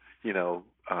have,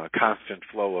 constant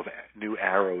flow of new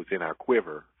arrows in our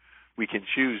quiver. We can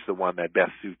choose the one that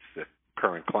best suits the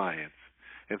current clients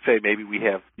and say maybe we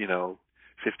have,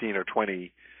 15 or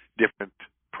 20 different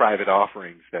private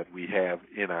offerings that we have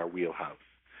in our wheelhouse.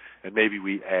 And maybe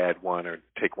we add one or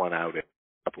take one out in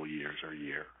a couple of years or a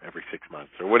year, every 6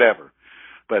 months or whatever.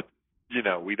 But,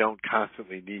 we don't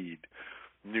constantly need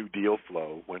new deal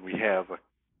flow when we have a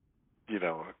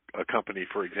company,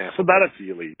 for example,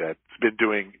 Sealy, that's been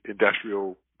doing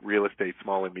industrial real estate,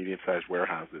 small and medium-sized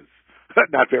warehouses.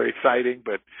 Not very exciting,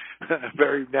 but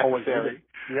very necessary.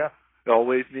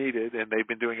 Always needed, and they've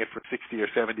been doing it for 60 or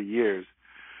 70 years.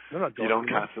 You don't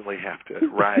constantly have to.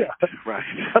 Right. It's going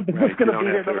to be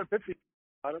here another 50.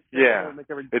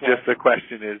 It's just the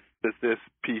question is, does this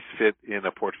piece fit in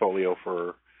a portfolio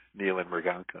for Neal and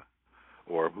Merganka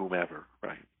or whomever,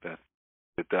 right? That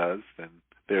it does, then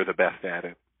they're the best at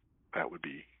it. That would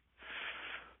be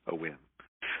a win.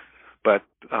 But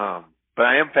I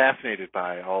am fascinated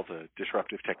by all the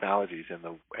disruptive technologies and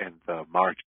the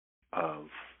march of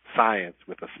science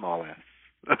with a small s.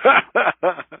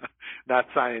 Not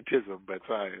scientism, but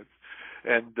science.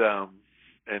 And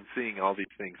seeing all these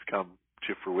things come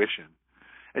to fruition.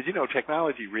 As you know,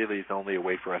 technology really is only a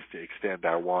way for us to extend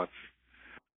our wants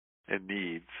and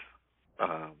needs.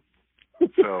 So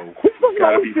we've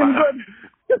got to be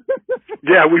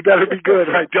yeah, we better be good,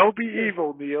 right? Don't be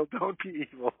evil, Neal. Don't be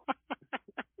evil.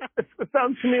 It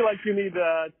sounds to me like you need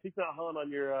Thich Nhat Hanh on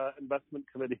your investment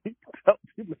committee to help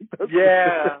you make those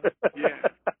Yeah.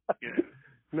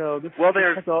 No, this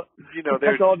there's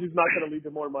technology's not going to lead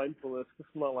to more mindfulness. This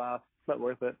is not last. It's not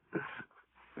worth it.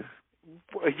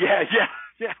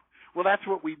 Yeah. Well, that's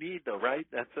what we need, though, right?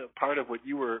 That's a part of what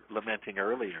you were lamenting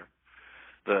earlier.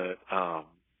 That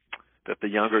the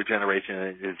younger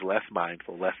generation is less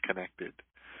mindful, less connected,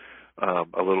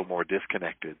 a little more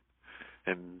disconnected,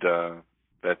 and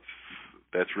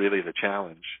that's really the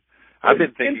challenge. I've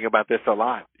been thinking about this a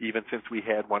lot, even since we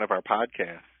had one of our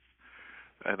podcasts,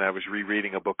 and I was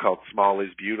rereading a book called Small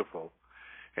is Beautiful,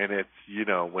 and it's,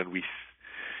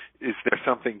 is there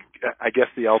something, I guess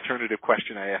the alternative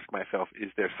question I ask myself,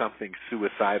 is there something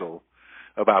suicidal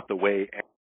about the way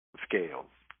Amazon scales?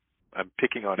 I'm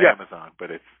picking on Amazon, but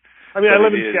it's, I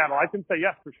live in Seattle. I can say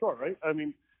yes for sure, right?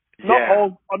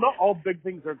 Not all big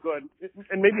things are good,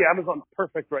 and maybe Amazon's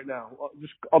perfect right now.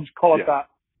 I'll just call it that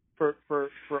for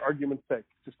argument's sake,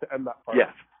 just to end that part.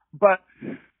 Yes. But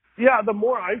the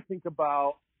more I think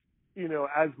about,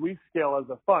 as we scale as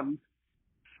a fund,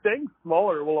 staying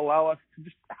smaller will allow us to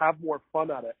just have more fun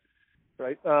at it,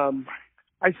 right?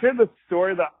 I shared this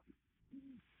story that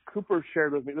Cooper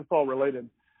shared with me. This is all related.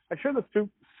 I shared this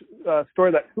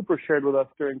story that Cooper shared with us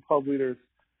during 12 Leaders,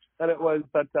 and it was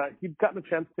that he'd gotten a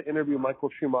chance to interview Michael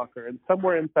Schumacher, and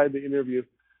somewhere inside the interview,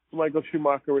 Michael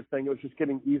Schumacher was saying it was just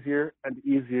getting easier and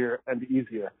easier and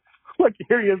easier. Like,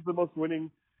 here he is, the most winning,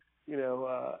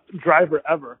 driver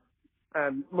ever,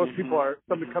 and most people are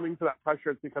succumbing to that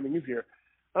pressure. It's becoming easier,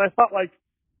 and I thought, like,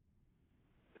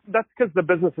 that's because the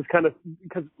business is kind of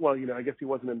I guess he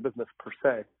wasn't in business per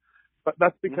se, but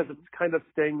that's because it's kind of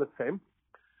staying the same.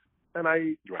 And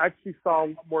I actually saw a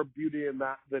lot more beauty in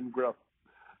that than growth.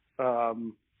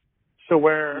 So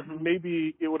where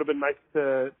maybe it would have been nice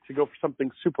to go for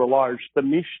something super large, the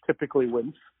niche typically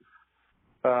wins.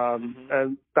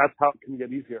 And that's how it can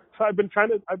get easier. So I've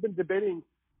been debating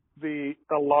the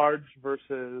large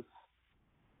versus,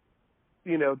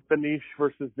 the niche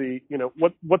versus the,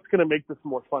 what's going to make this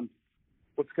more fun?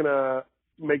 What's going to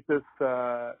make this,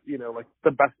 like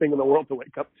the best thing in the world to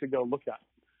wake up to go look at?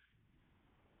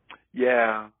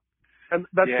 Yeah. And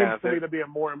that seems to me to be a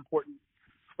more important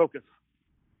focus.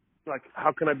 Like,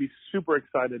 how can I be super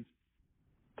excited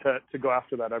to go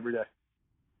after that every day?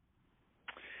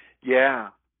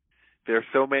 Yeah. There are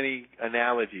so many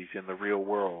analogies in the real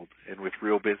world and with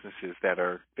real businesses that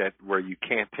where you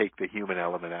can't take the human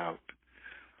element out.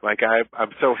 Like,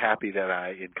 I'm so happy that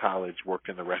I, in college, worked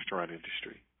in the restaurant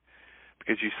industry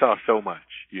because you saw so much,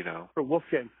 For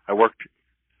Wolfgang. I worked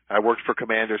for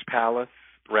Commander's Palace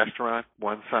restaurant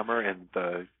one summer, and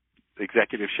the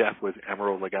executive chef was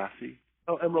Emeril Lagasse.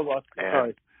 Oh, Emeril Lagasse.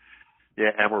 Sorry.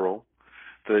 Yeah, Emeril,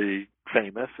 the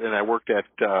famous. And I worked at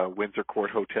Windsor Court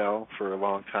Hotel for a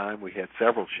long time. We had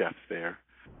several chefs there,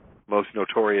 most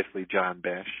notoriously John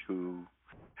Besh, who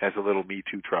has a little Me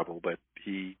Too trouble, but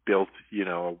he built,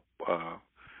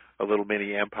 a little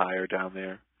mini empire down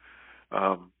there.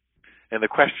 And the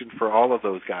question for all of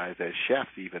those guys as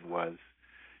chefs even was,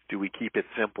 do we keep it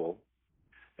simple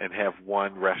and have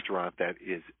one restaurant that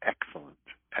is excellent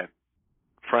at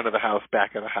front of the house,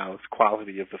 back of the house,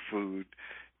 quality of the food,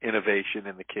 innovation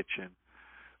in the kitchen,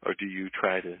 or do you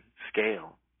try to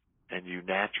scale and you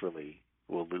naturally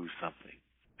will lose something?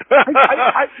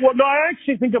 I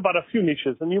actually think about a few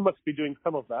niches, and you must be doing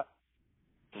some of that.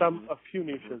 A few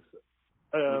niches.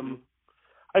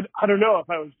 I don't know, if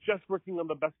I was just working on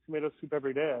the best tomato soup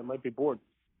every day, I might be bored.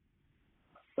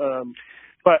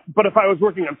 But if I was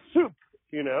working on soup,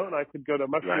 and I could go to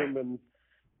mushroom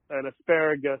and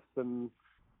asparagus and,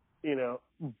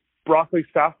 broccoli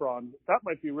saffron, that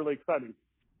might be really exciting.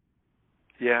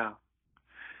 Yeah.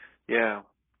 Yeah.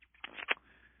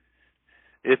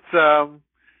 It's,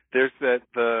 there's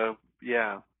the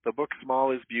book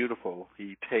Small is Beautiful.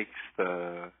 He takes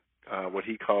what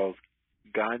he calls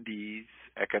Gandhi's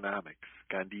economics,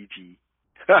 Gandhiji,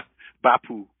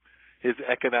 Bapu, his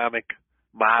economic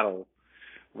model,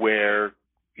 where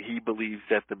he believes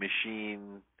that the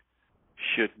machine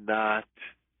should not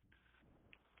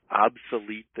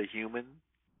obsolete the human.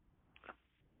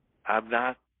 I'm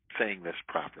not saying this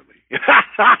properly.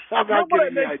 I'm not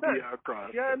getting the idea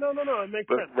across. Yeah, no, it makes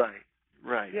sense.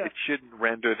 Right. Yeah. It shouldn't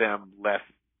render them less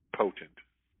potent.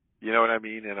 You know what I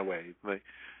mean? In a way,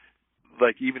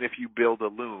 like even if you build a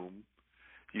loom,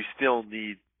 you still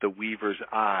need the weaver's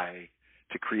eye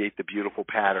to create the beautiful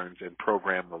patterns and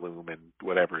program the loom and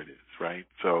whatever it is, right?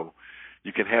 So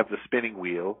you can have the spinning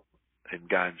wheel in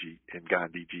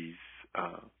Gandhiji's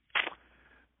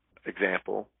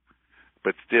example,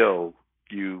 but still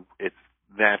it's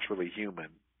naturally human.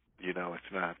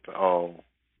 It's not all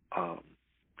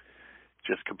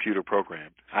just computer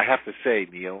programmed. I have to say,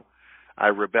 Neal, I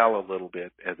rebel a little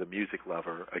bit as a music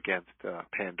lover against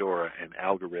Pandora and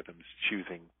algorithms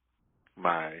choosing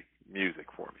my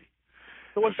music for me.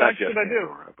 So what should I do?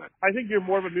 But I think you're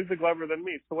more of a music lover than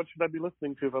me. So what should I be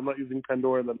listening to if I'm not using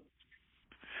Pandora then?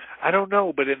 I don't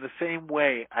know, but in the same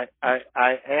way, I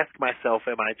ask myself,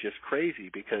 am I just crazy?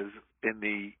 Because in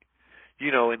the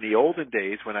olden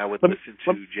days when I would listen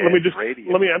to jazz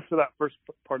radio. Let me answer that first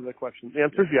part of the question. The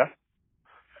answer is yes.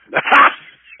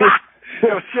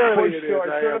 Surely it is.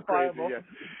 Certifiable.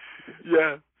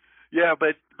 Yeah,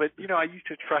 but I used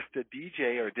to trust a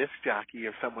DJ or disc jockey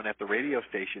or someone at the radio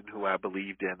station who I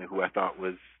believed in and who I thought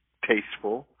was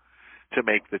tasteful to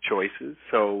make the choices.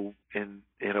 So in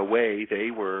a way,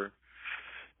 they were,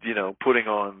 putting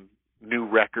on new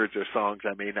records or songs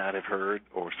I may not have heard,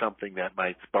 or something that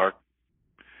might spark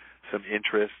some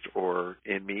interest or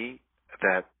in me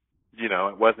that,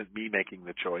 it wasn't me making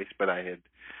the choice, but I had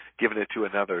given it to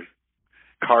another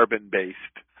carbon-based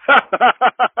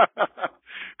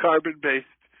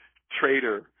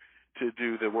trader to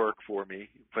do the work for me,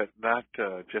 but not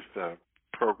just a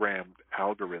programmed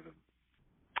algorithm.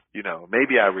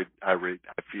 Maybe I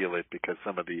feel it because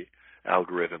some of the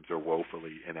algorithms are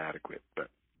woefully inadequate, but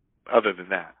other than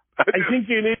that, I think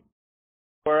you need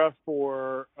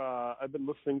for. I've been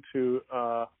listening to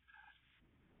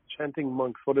chanting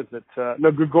monks. What is it?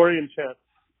 Gregorian chants.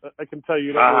 I can tell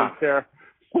you don't really care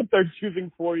what they're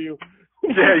choosing for you.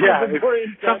 Yeah.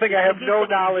 It's something I have no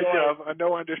knowledge of,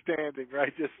 no understanding,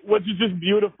 right? Which is just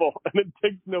beautiful, and it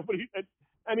takes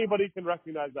anybody can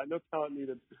recognize that. No talent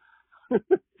needed.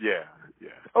 Yeah.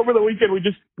 Over the weekend,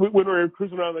 when we were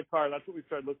cruising around in the car, that's what we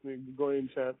started listening to, Gregorian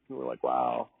chants, and we're like,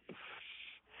 wow.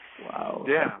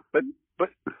 Yeah, but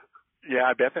yeah,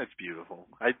 I bet that's beautiful.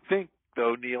 I think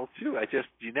though, Neal, too.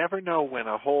 You never know when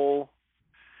a whole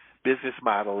business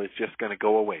model is just going to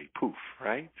go away. Poof,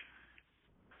 right?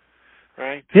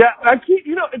 Right? Yeah, actually,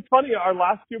 it's funny. Our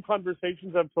last few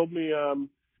conversations have told me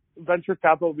venture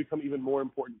capital will become even more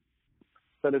important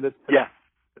than it is today. Yeah.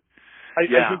 I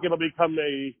think it'll become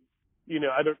I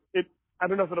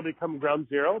don't know if it'll become ground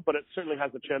zero, but it certainly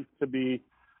has a chance to be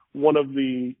one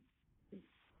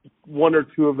or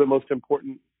two of the most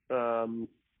important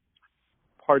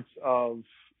parts of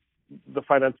the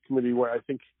finance community, where I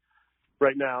think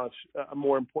right now it's a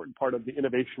more important part of the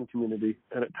innovation community,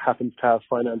 and it happens to have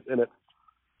finance in it.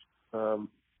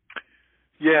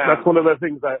 That's one of the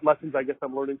lessons I guess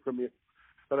I'm learning from you.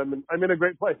 But I'm in a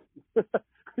great place.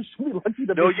 I should be lucky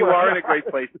to be. No, you are in a great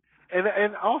place,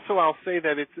 and also I'll say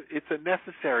that it's a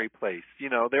necessary place.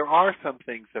 There are some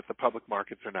things that the public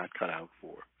markets are not cut out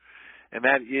for, and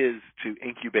that is to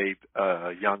incubate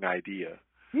a young idea.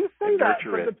 You say that,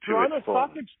 but the to Toronto its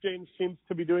Stock fullness. Exchange seems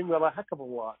to be doing that a heck of a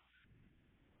lot.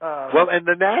 Well, and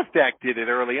the NASDAQ did it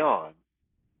early on.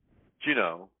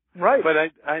 Right.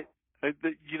 But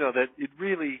that it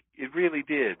really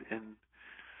did, and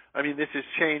I mean, this has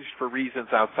changed for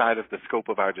reasons outside of the scope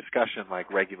of our discussion,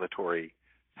 like regulatory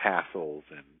hassles,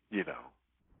 and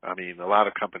I mean, a lot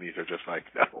of companies are just like,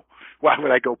 no, why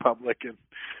would I go public and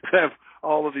have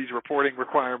all of these reporting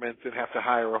requirements and have to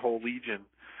hire a whole legion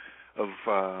of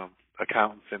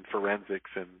accountants and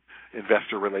forensics and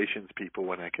investor relations people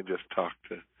when I can just talk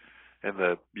to, and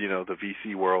the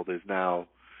VC world is now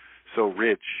so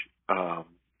rich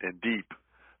and deep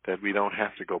that we don't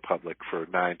have to go public for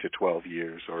 9 to 12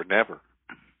 years or never,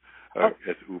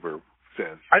 as Uber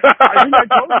says. I think I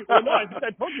told you. Well, no, I think I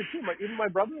told you too. Even my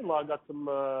brother-in-law got some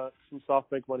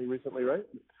SoftBank money recently, right?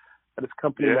 At his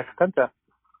company, Nextenta.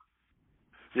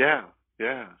 Yeah,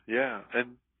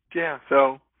 and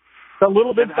so the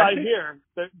little bits I hear,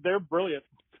 they're brilliant.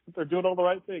 They're doing all the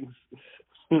right things.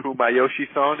 Who,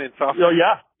 Mayoshi-san in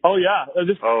SoftBank? Oh yeah.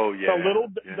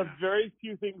 The very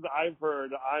few things I've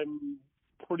heard, I'm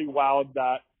pretty wowed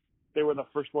that they were the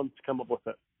first ones to come up with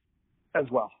it as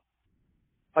well.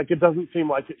 Like, it doesn't seem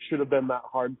like it should have been that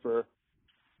hard for,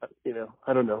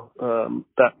 I don't know,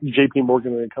 that JP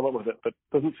Morgan would come up with it, but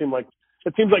it seems like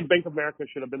Bank of America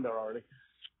should have been there already.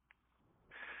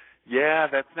 Yeah,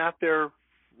 that's not their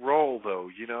role though,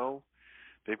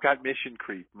 They've got mission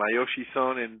creep.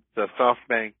 Mayoshi-san and the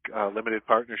SoftBank limited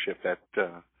partnership, that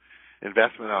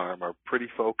investment arm, are pretty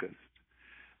focused.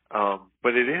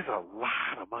 But it is a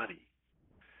lot of money.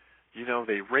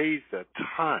 They raised a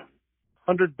ton.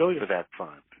 $100 billion for that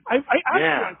fund. I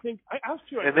asked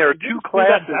you. And there are two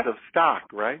classes of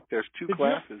stock, right? There's two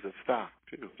classes of stock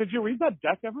too. Did you read that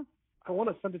deck ever? I want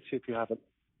to send it to you if you haven't.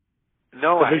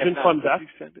 No, the I Vision have Fund not. deck. You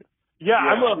send it? Yeah,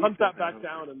 I'm gonna hunt that back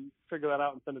down and figure that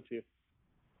out and send it to you.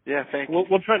 Yeah, thank you.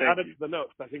 We'll try and add it to the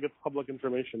notes. I think it's public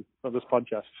information of this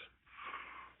podcast.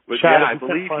 But Chad, I if you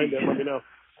believe can't find it, let me know.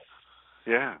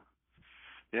 Yeah,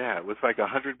 it was like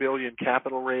 $100 billion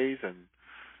capital raise, and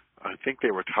I think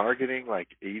they were targeting like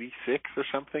 86 or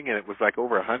something, and it was like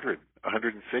over 100,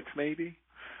 106 maybe.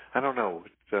 I don't know.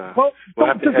 Well,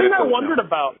 the thing I wondered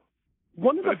about,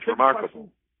 one of the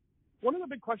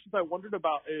big questions I wondered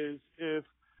about is if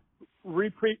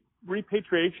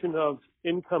repatriation of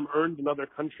income earned in other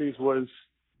countries was,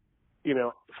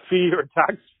 fee or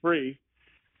tax free,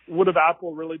 would have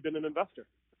Apple really been an investor?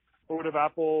 Or would have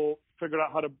Apple figured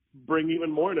out how to bring even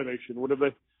more innovation? Would have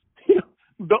they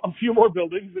built a few more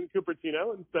buildings in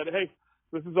Cupertino and said, hey,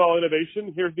 this is all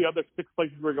innovation. Here's the other 6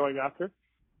 places we're going after.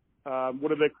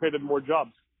 Would have they created more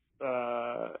jobs?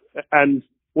 And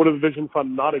would have the Vision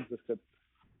Fund not existed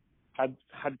had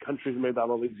countries made that a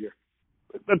little easier?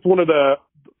 That's one of the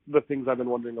things I've been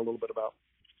wondering a little bit about.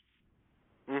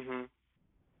 Mm-hmm.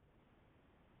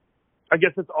 I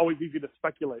guess it's always easy to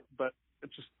speculate, but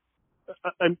it's just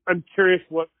I'm curious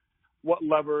what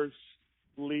levers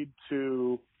lead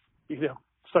to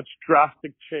such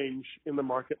drastic change in the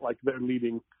market like they're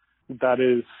leading that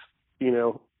is,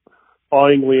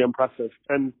 awingly impressive.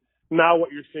 And now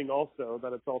what you're seeing also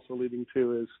that it's also leading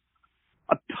to is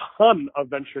a ton of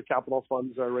venture capital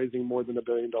funds are raising more than $1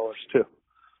 billion too,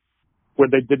 where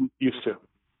they didn't used to.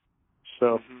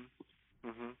 So,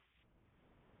 and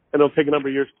it'll take a number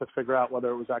of years to figure out whether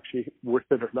it was actually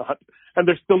worth it or not. And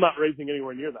they're still not raising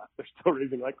anywhere near that. They're still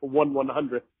raising like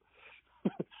 1/100th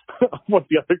of what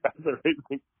the other guys are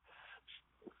raising.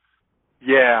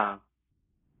 Yeah.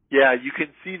 Yeah, you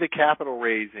can see the capital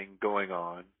raising going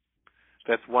on.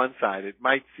 That's one side. It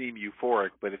might seem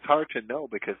euphoric, but it's hard to know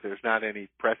because there's not any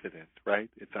precedent, right?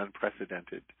 It's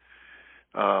unprecedented.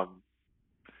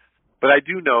 But I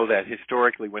do know that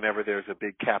historically, whenever there's a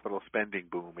big capital spending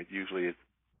boom, it usually is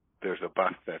there's a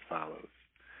bust that follows.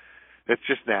 It's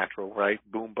just natural, right?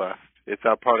 Boom bust. It's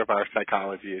a part of our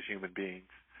psychology as human beings.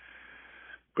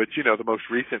 But, the most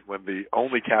recent one, the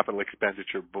only capital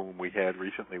expenditure boom we had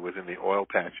recently was in the oil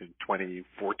patch in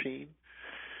 2014,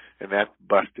 and that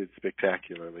busted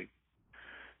spectacularly.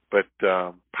 But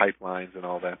pipelines and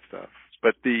all that stuff.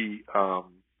 But in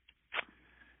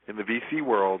the VC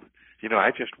world,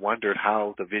 I just wondered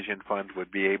how the Vision Fund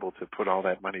would be able to put all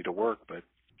that money to work, but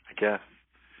I guess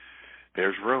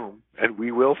there's room, and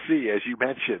we will see, as you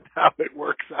mentioned, how it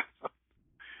works out.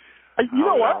 You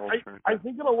know what? I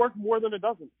think it'll work more than it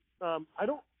doesn't. I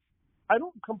don't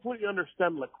completely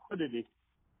understand liquidity.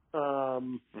 I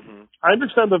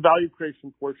understand the value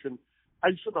creation portion.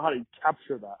 I just don't know how to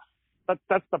capture that.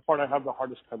 That's the part I have the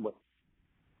hardest time with.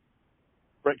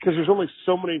 Right? Because there's only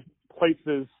so many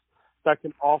places that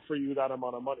can offer you that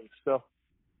amount of money. So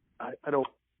I don't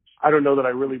know that I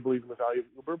really believe in the value of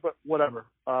Uber, but whatever.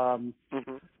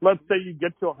 Let's say you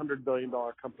get to a $100 billion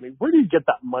company. Where do you get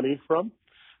that money from?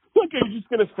 Like, are you just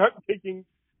going to start taking,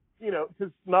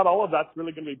 because not all of that's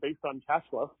really going to be based on cash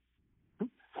flow.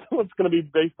 So it's going to be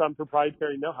based on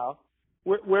proprietary know-how.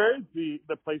 Where is the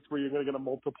place where you're going to get a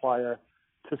multiplier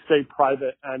to stay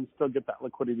private and still get that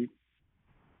liquidity?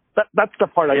 That's the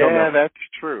part I don't know. Yeah, that's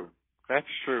true.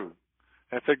 That's true.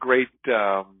 That's a great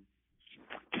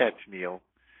catch, Neal,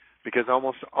 because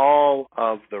almost all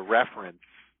of the reference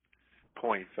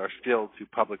points are still to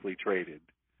publicly traded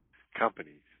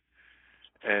companies.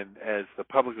 And as the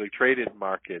publicly traded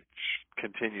market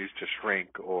continues to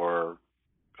shrink or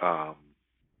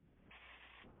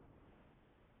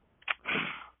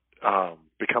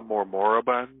become more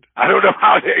moribund, I don't know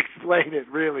how to explain it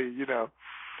really,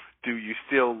 do you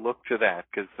still look to that?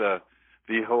 Because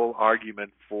the whole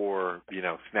argument for,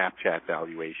 Snapchat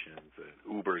valuations,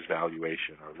 Uber's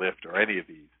valuation or Lyft or any of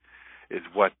these is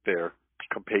what their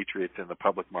compatriots in the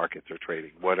public markets are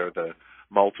trading. What are the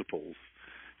multiples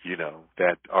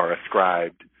that are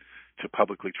ascribed to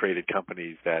publicly traded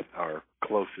companies that are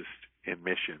closest in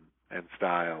mission and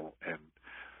style and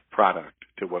product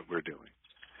to what we're doing?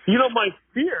 My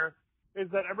fear is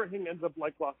that everything ends up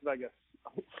like Las Vegas.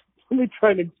 Let me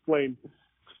try and explain.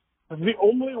 The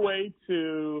only way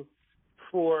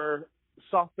for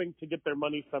SoftBank to get their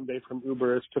money someday from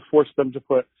Uber is to force them to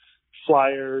put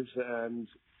flyers and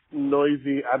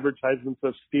noisy advertisements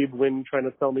of Steve Wynn trying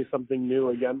to sell me something new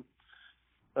again.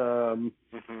 In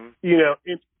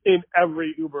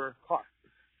every Uber car,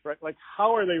 right? Like,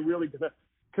 how are they really going to,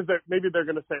 because maybe they're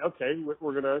going to say, okay,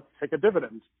 we're going to take a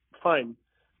dividend. Fine.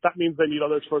 That means they need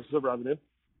other sources of revenue.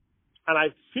 And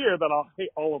I fear that I'll hate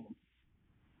all of them.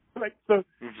 Like, so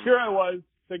here I was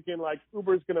thinking, like,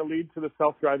 Uber is going to lead to the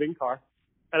self-driving car,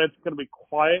 and it's going to be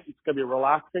quiet. It's going to be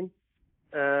relaxing.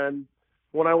 And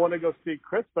when I want to go see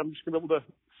Chris, I'm just going to be able to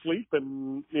sleep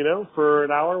and, for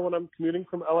an hour when I'm commuting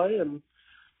from LA, and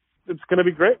it's going to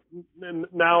be great. And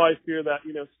now I fear that,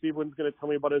 Steve Wynn's going to tell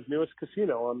me about his newest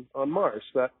casino on Mars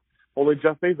that only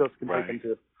Jeff Bezos can take him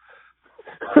to.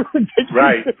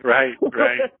 Right.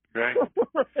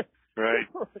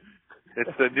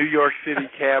 It's the New York City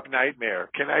cab nightmare.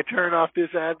 Can I turn off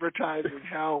this advertising?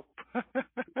 Help.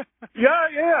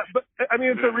 Yeah. But I mean,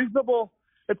 it's a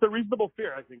reasonable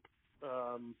fear, I think.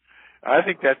 I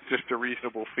think that's just a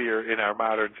reasonable fear in our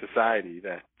modern society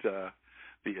that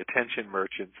the attention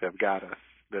merchants have got us,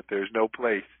 that there's no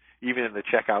place, even in the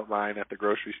checkout line at the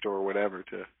grocery store or whatever,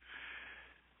 to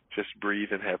just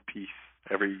breathe and have peace.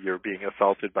 You're being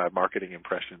assaulted by marketing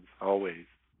impressions, always,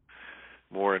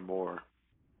 more and more.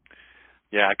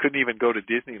 Yeah, I couldn't even go to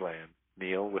Disneyland,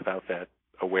 Neal, without that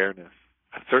awareness.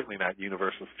 Certainly not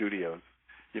Universal Studios.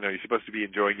 You're supposed to be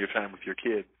enjoying your time with your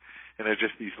kids, and there's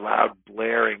just these loud,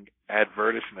 blaring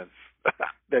advertisements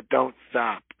that don't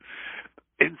stop.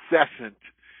 Incessant,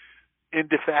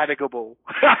 indefatigable,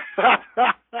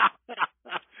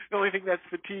 The only thing that's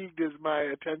fatigued is my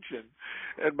attention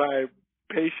and my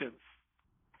patience.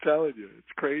 I'm telling you,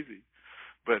 it's crazy.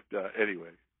 But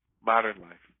anyway, modern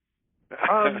life.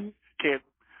 Can't.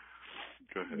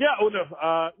 Go ahead. Yeah. Oh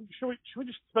no. Should we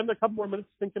just spend a couple more minutes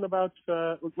thinking about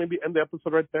maybe end the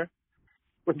episode right there?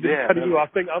 With the cutting you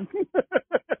off thing.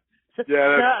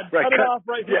 Yeah, cut it off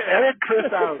right here. Yeah, edit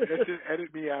Chris out. Just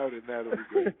edit me out, and that'll be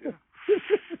great. Yeah.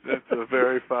 That's a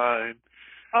very fine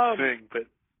thing. But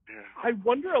yeah. I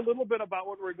wonder a little bit about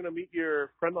when we're going to meet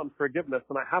your friend on forgiveness,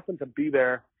 and I happen to be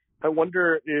there. I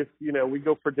wonder if we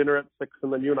go for dinner at 6,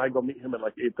 and then you and I go meet him at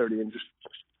like 8:30, and just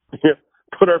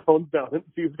put our phones down and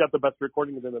see who's got the best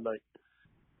recording of the night.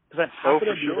 Because I happen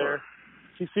to be there.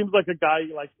 He seems like a guy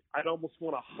I'd almost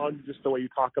want to hug just the way you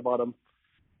talk about him.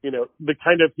 The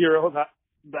kind of hero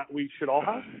that we should all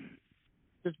have.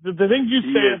 The things you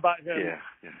say about him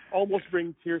almost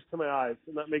bring tears to my eyes,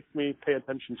 and that makes me pay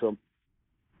attention to him.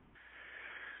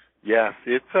 Yes,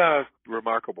 it's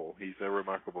remarkable. He's a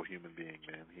remarkable human being,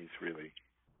 man. He's really.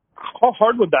 How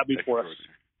hard would that be for us?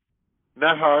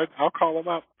 Not hard. I'll call him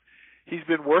up. He's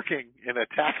been working in a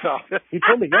tax office. He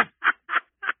told me, yeah.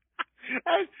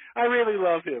 I really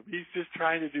love him. He's just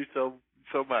trying to do so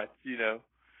much,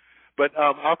 But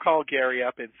I'll call Gary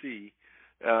up and see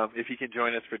if he can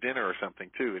join us for dinner or something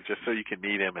too, and just so you can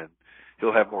meet him, and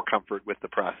he'll have more comfort with the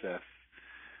process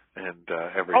and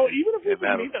everything. Oh, even if we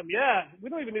can meet him, yeah. We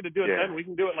don't even need to do it then. We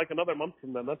can do it like another month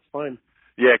from then. That's fine.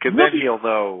 Yeah, because then he'll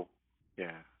know.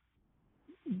 Yeah.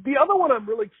 The other one I'm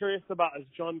really curious about is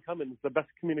John Cummins, the best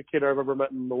communicator I've ever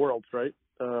met in the world, right?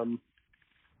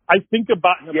 I think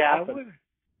about him often.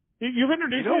 You've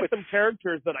introduced me to some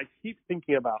characters that I keep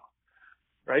thinking about,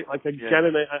 right? Like Jen,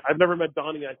 and I've never met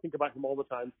Donnie. I think about him all the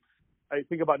time. I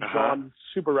think about John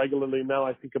super regularly. Now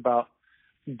I think about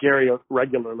Gary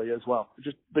regularly as well.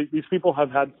 Just these people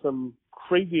have had some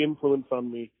crazy influence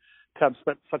on me to have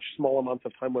spent such small amounts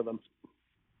of time with them.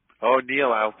 Oh,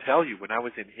 Neal, I'll tell you, when I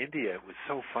was in India, it was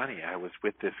so funny. I was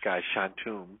with this guy,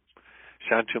 Shantum.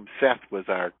 Shantum Seth was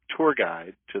our tour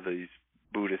guide to these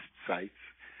Buddhist sites.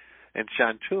 And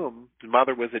Shantum's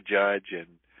mother was a judge and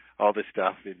all this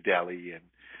stuff in Delhi, and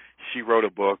she wrote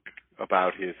a book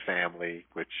about his family,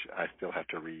 which I still have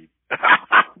to read.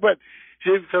 But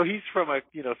so he's from a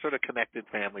sort of connected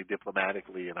family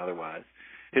diplomatically and otherwise.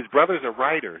 His brother's a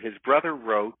writer. His brother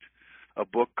wrote a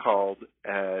book called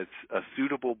As a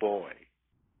Suitable Boy.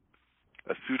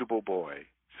 A Suitable Boy.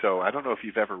 So I don't know if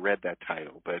you've ever read that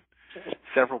title, but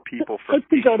several people from I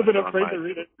think I would have been afraid to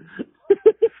read it.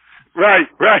 Right.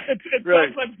 It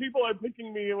sounds like people are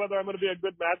picking me whether I'm going to be a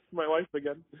good match for my wife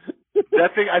again.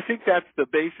 I think that's the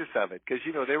basis of it, because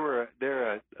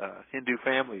they're a Hindu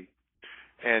family,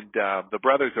 and the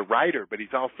brother's a writer, but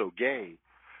he's also gay,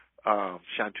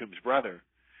 Shantum's brother,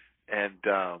 and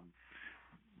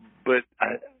but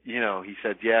he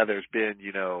said, there's been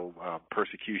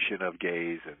persecution of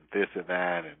gays and this and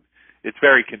that, and it's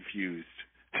very confused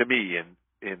to me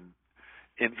in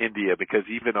India, because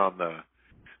even on the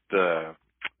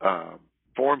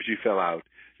forms you fill out,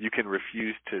 you can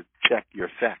refuse to check your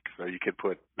sex, or you can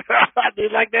put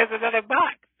there's another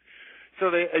box. So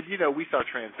we saw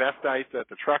transvestites at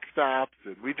the truck stops,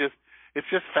 and it's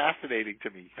just fascinating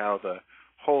to me how the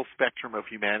whole spectrum of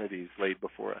humanity is laid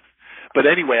before us. But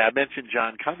anyway, I mentioned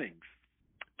John Cummings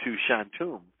to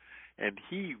Shantum, and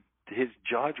his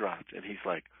jaw dropped, and he's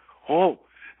like, "Oh,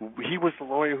 he was the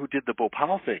lawyer who did the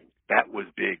Bhopal thing. That was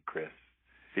big, Chris."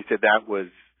 He said that was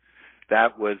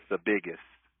the biggest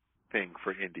thing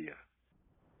for India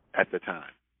at the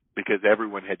time, because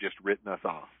everyone had just written us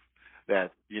off,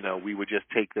 that we would just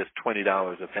take this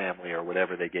 $20 a family or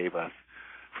whatever they gave us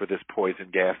for this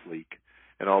poison gas leak,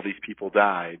 and all these people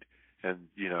died, and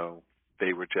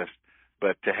they were just.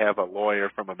 But to have a lawyer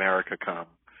from America come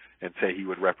and say he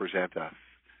would represent us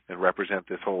and represent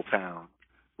this whole town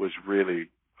was really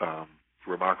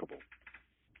remarkable,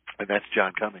 and that's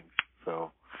John Cummings.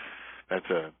 So that's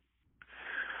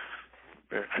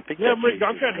I think. Yeah,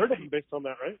 I've heard of him based on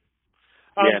that, right?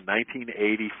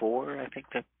 1984. I think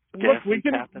that gas leak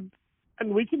happened.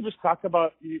 And we can just talk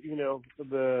about we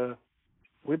don't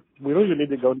even need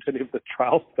to go into any of the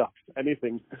trial stuff.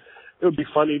 Anything. It would be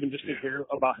fun even just to hear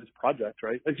about his project,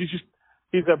 right? Like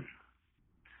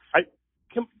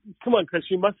come on, Chris,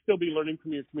 you must still be learning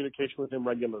from your communication with him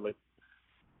regularly.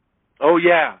 Oh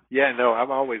yeah. No, I'm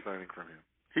always learning from him.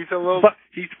 He's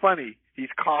he's funny.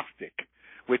 He's caustic,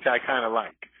 which I kind of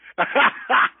like.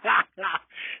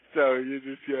 So he's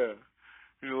a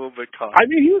little bit caustic. I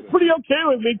mean, he was pretty okay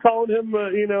with me calling him,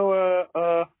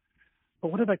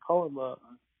 what did I call him?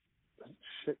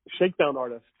 Shakedown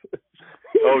artist.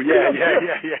 Oh yeah.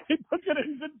 He took it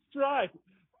in good stride.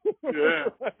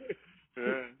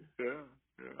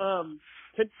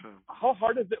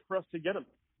 to get him?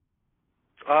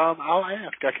 I'll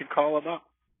ask. I can call him up.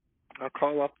 I'll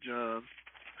call up John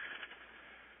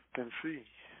and see.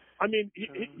 I mean,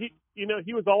 he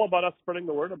he was all about us spreading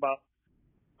the word about.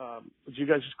 Did you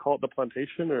guys just call it the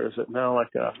plantation, or is it now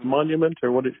like a monument,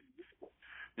 or what?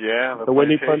 Yeah, the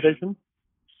Whitney Plantation.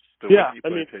 The Whitney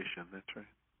Plantation. That's right.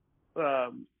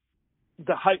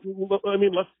 The high. I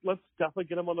mean, let's definitely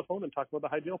get him on the phone and talk about the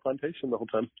High Deal Plantation the whole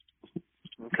time.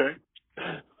 Okay.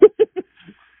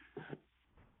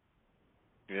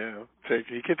 Yeah. So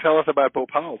he can tell us about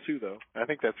Bhopal too, though. I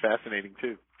think that's fascinating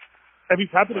too. If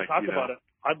he's happy to talk about it,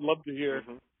 I'd love to hear.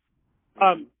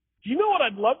 Mm-hmm. Do you know what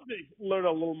I'd love to learn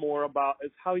a little more about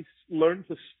is how he learned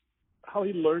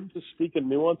to speak in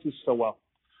nuances so well.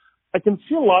 I can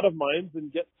see a lot of minds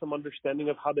and get some understanding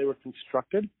of how they were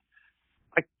constructed.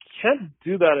 I can't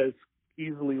do that as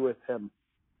easily with him.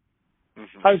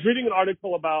 Mm-hmm. I was reading an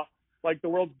article about like the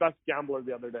world's best gambler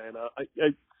the other day, and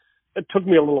it took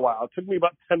me a little while. It took me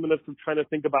about 10 minutes of trying to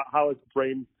think about how his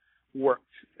brain worked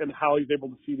and how he's able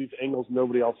to see these angles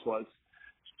nobody else was.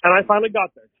 And I finally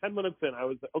got there. 10 minutes in, I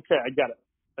was okay. I get it.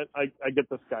 I get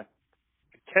this guy.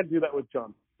 I can't do that with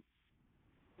John.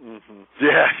 Mm-hmm.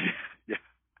 Yeah.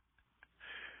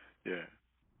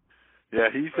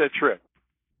 He's a trip,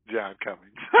 John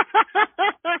Cummings.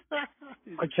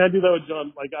 I can't do that with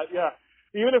John.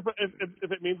 Even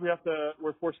if it means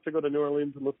we're forced to go to New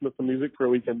Orleans and listen to some music for a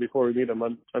weekend before we meet him,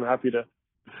 I'm happy to.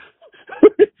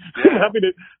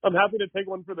 I'm happy to take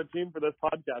one for the team for this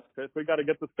podcast, Chris. We got to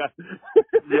get this guy.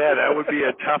 Yeah, that would be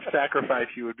a tough sacrifice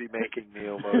you would be making,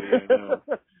 Neal Modi. I know.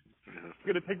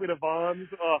 You're gonna take me to Vaughn's?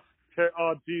 Oh,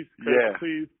 geez, Chris, yeah,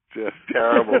 please. Just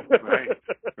terrible.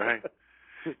 Right.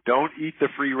 Don't eat the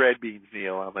free red beans,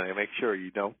 Neal. I'm gonna make sure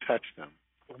you don't touch them.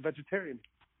 I'm vegetarian.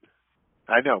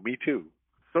 I know. Me too.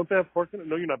 Don't they have pork in it?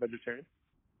 No, you're not vegetarian.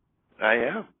 I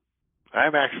am.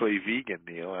 I'm actually vegan,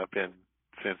 Neal. I've been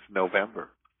since November.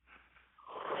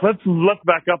 Let's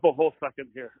back up a whole second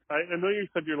here. I know you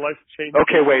said your life changed.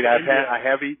 Okay, wait. I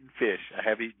have eaten fish.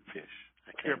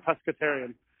 You're a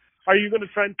pescatarian. Are you going to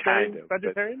try and stay kind of,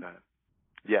 vegetarian?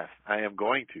 Yes, I am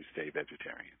going to stay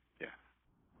vegetarian. Yeah.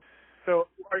 So,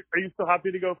 are you still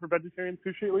happy to go for vegetarian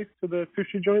sushi at least to the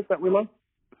sushi joint that we love?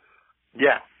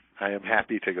 Yes, I am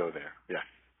happy to go there. Yes.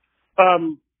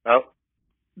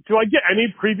 Do I get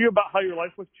any preview about how your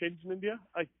life was changed in India?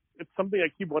 It's something I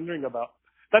keep wondering about.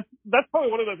 That's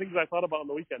probably one of the things I thought about on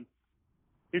the weekend.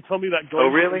 You told me that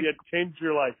going to India changed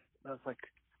your life. And I was like,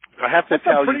 I have to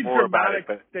tell you more about it.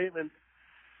 That's a pretty dramatic statement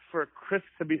for Chris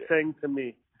to be saying to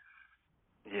me.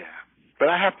 Yeah, but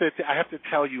I have to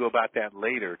tell you about that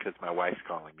later because my wife's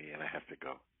calling me and I have to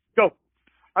go. Go.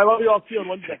 I love you. I'll see you on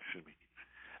Wednesday.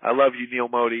 I love you, Neal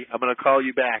Modi. I'm going to call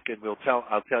you back and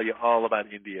I'll tell you all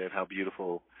about India and how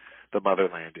beautiful the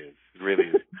motherland is. It really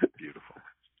is beautiful.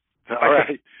 All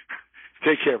right.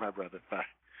 Take care, my brother. Bye.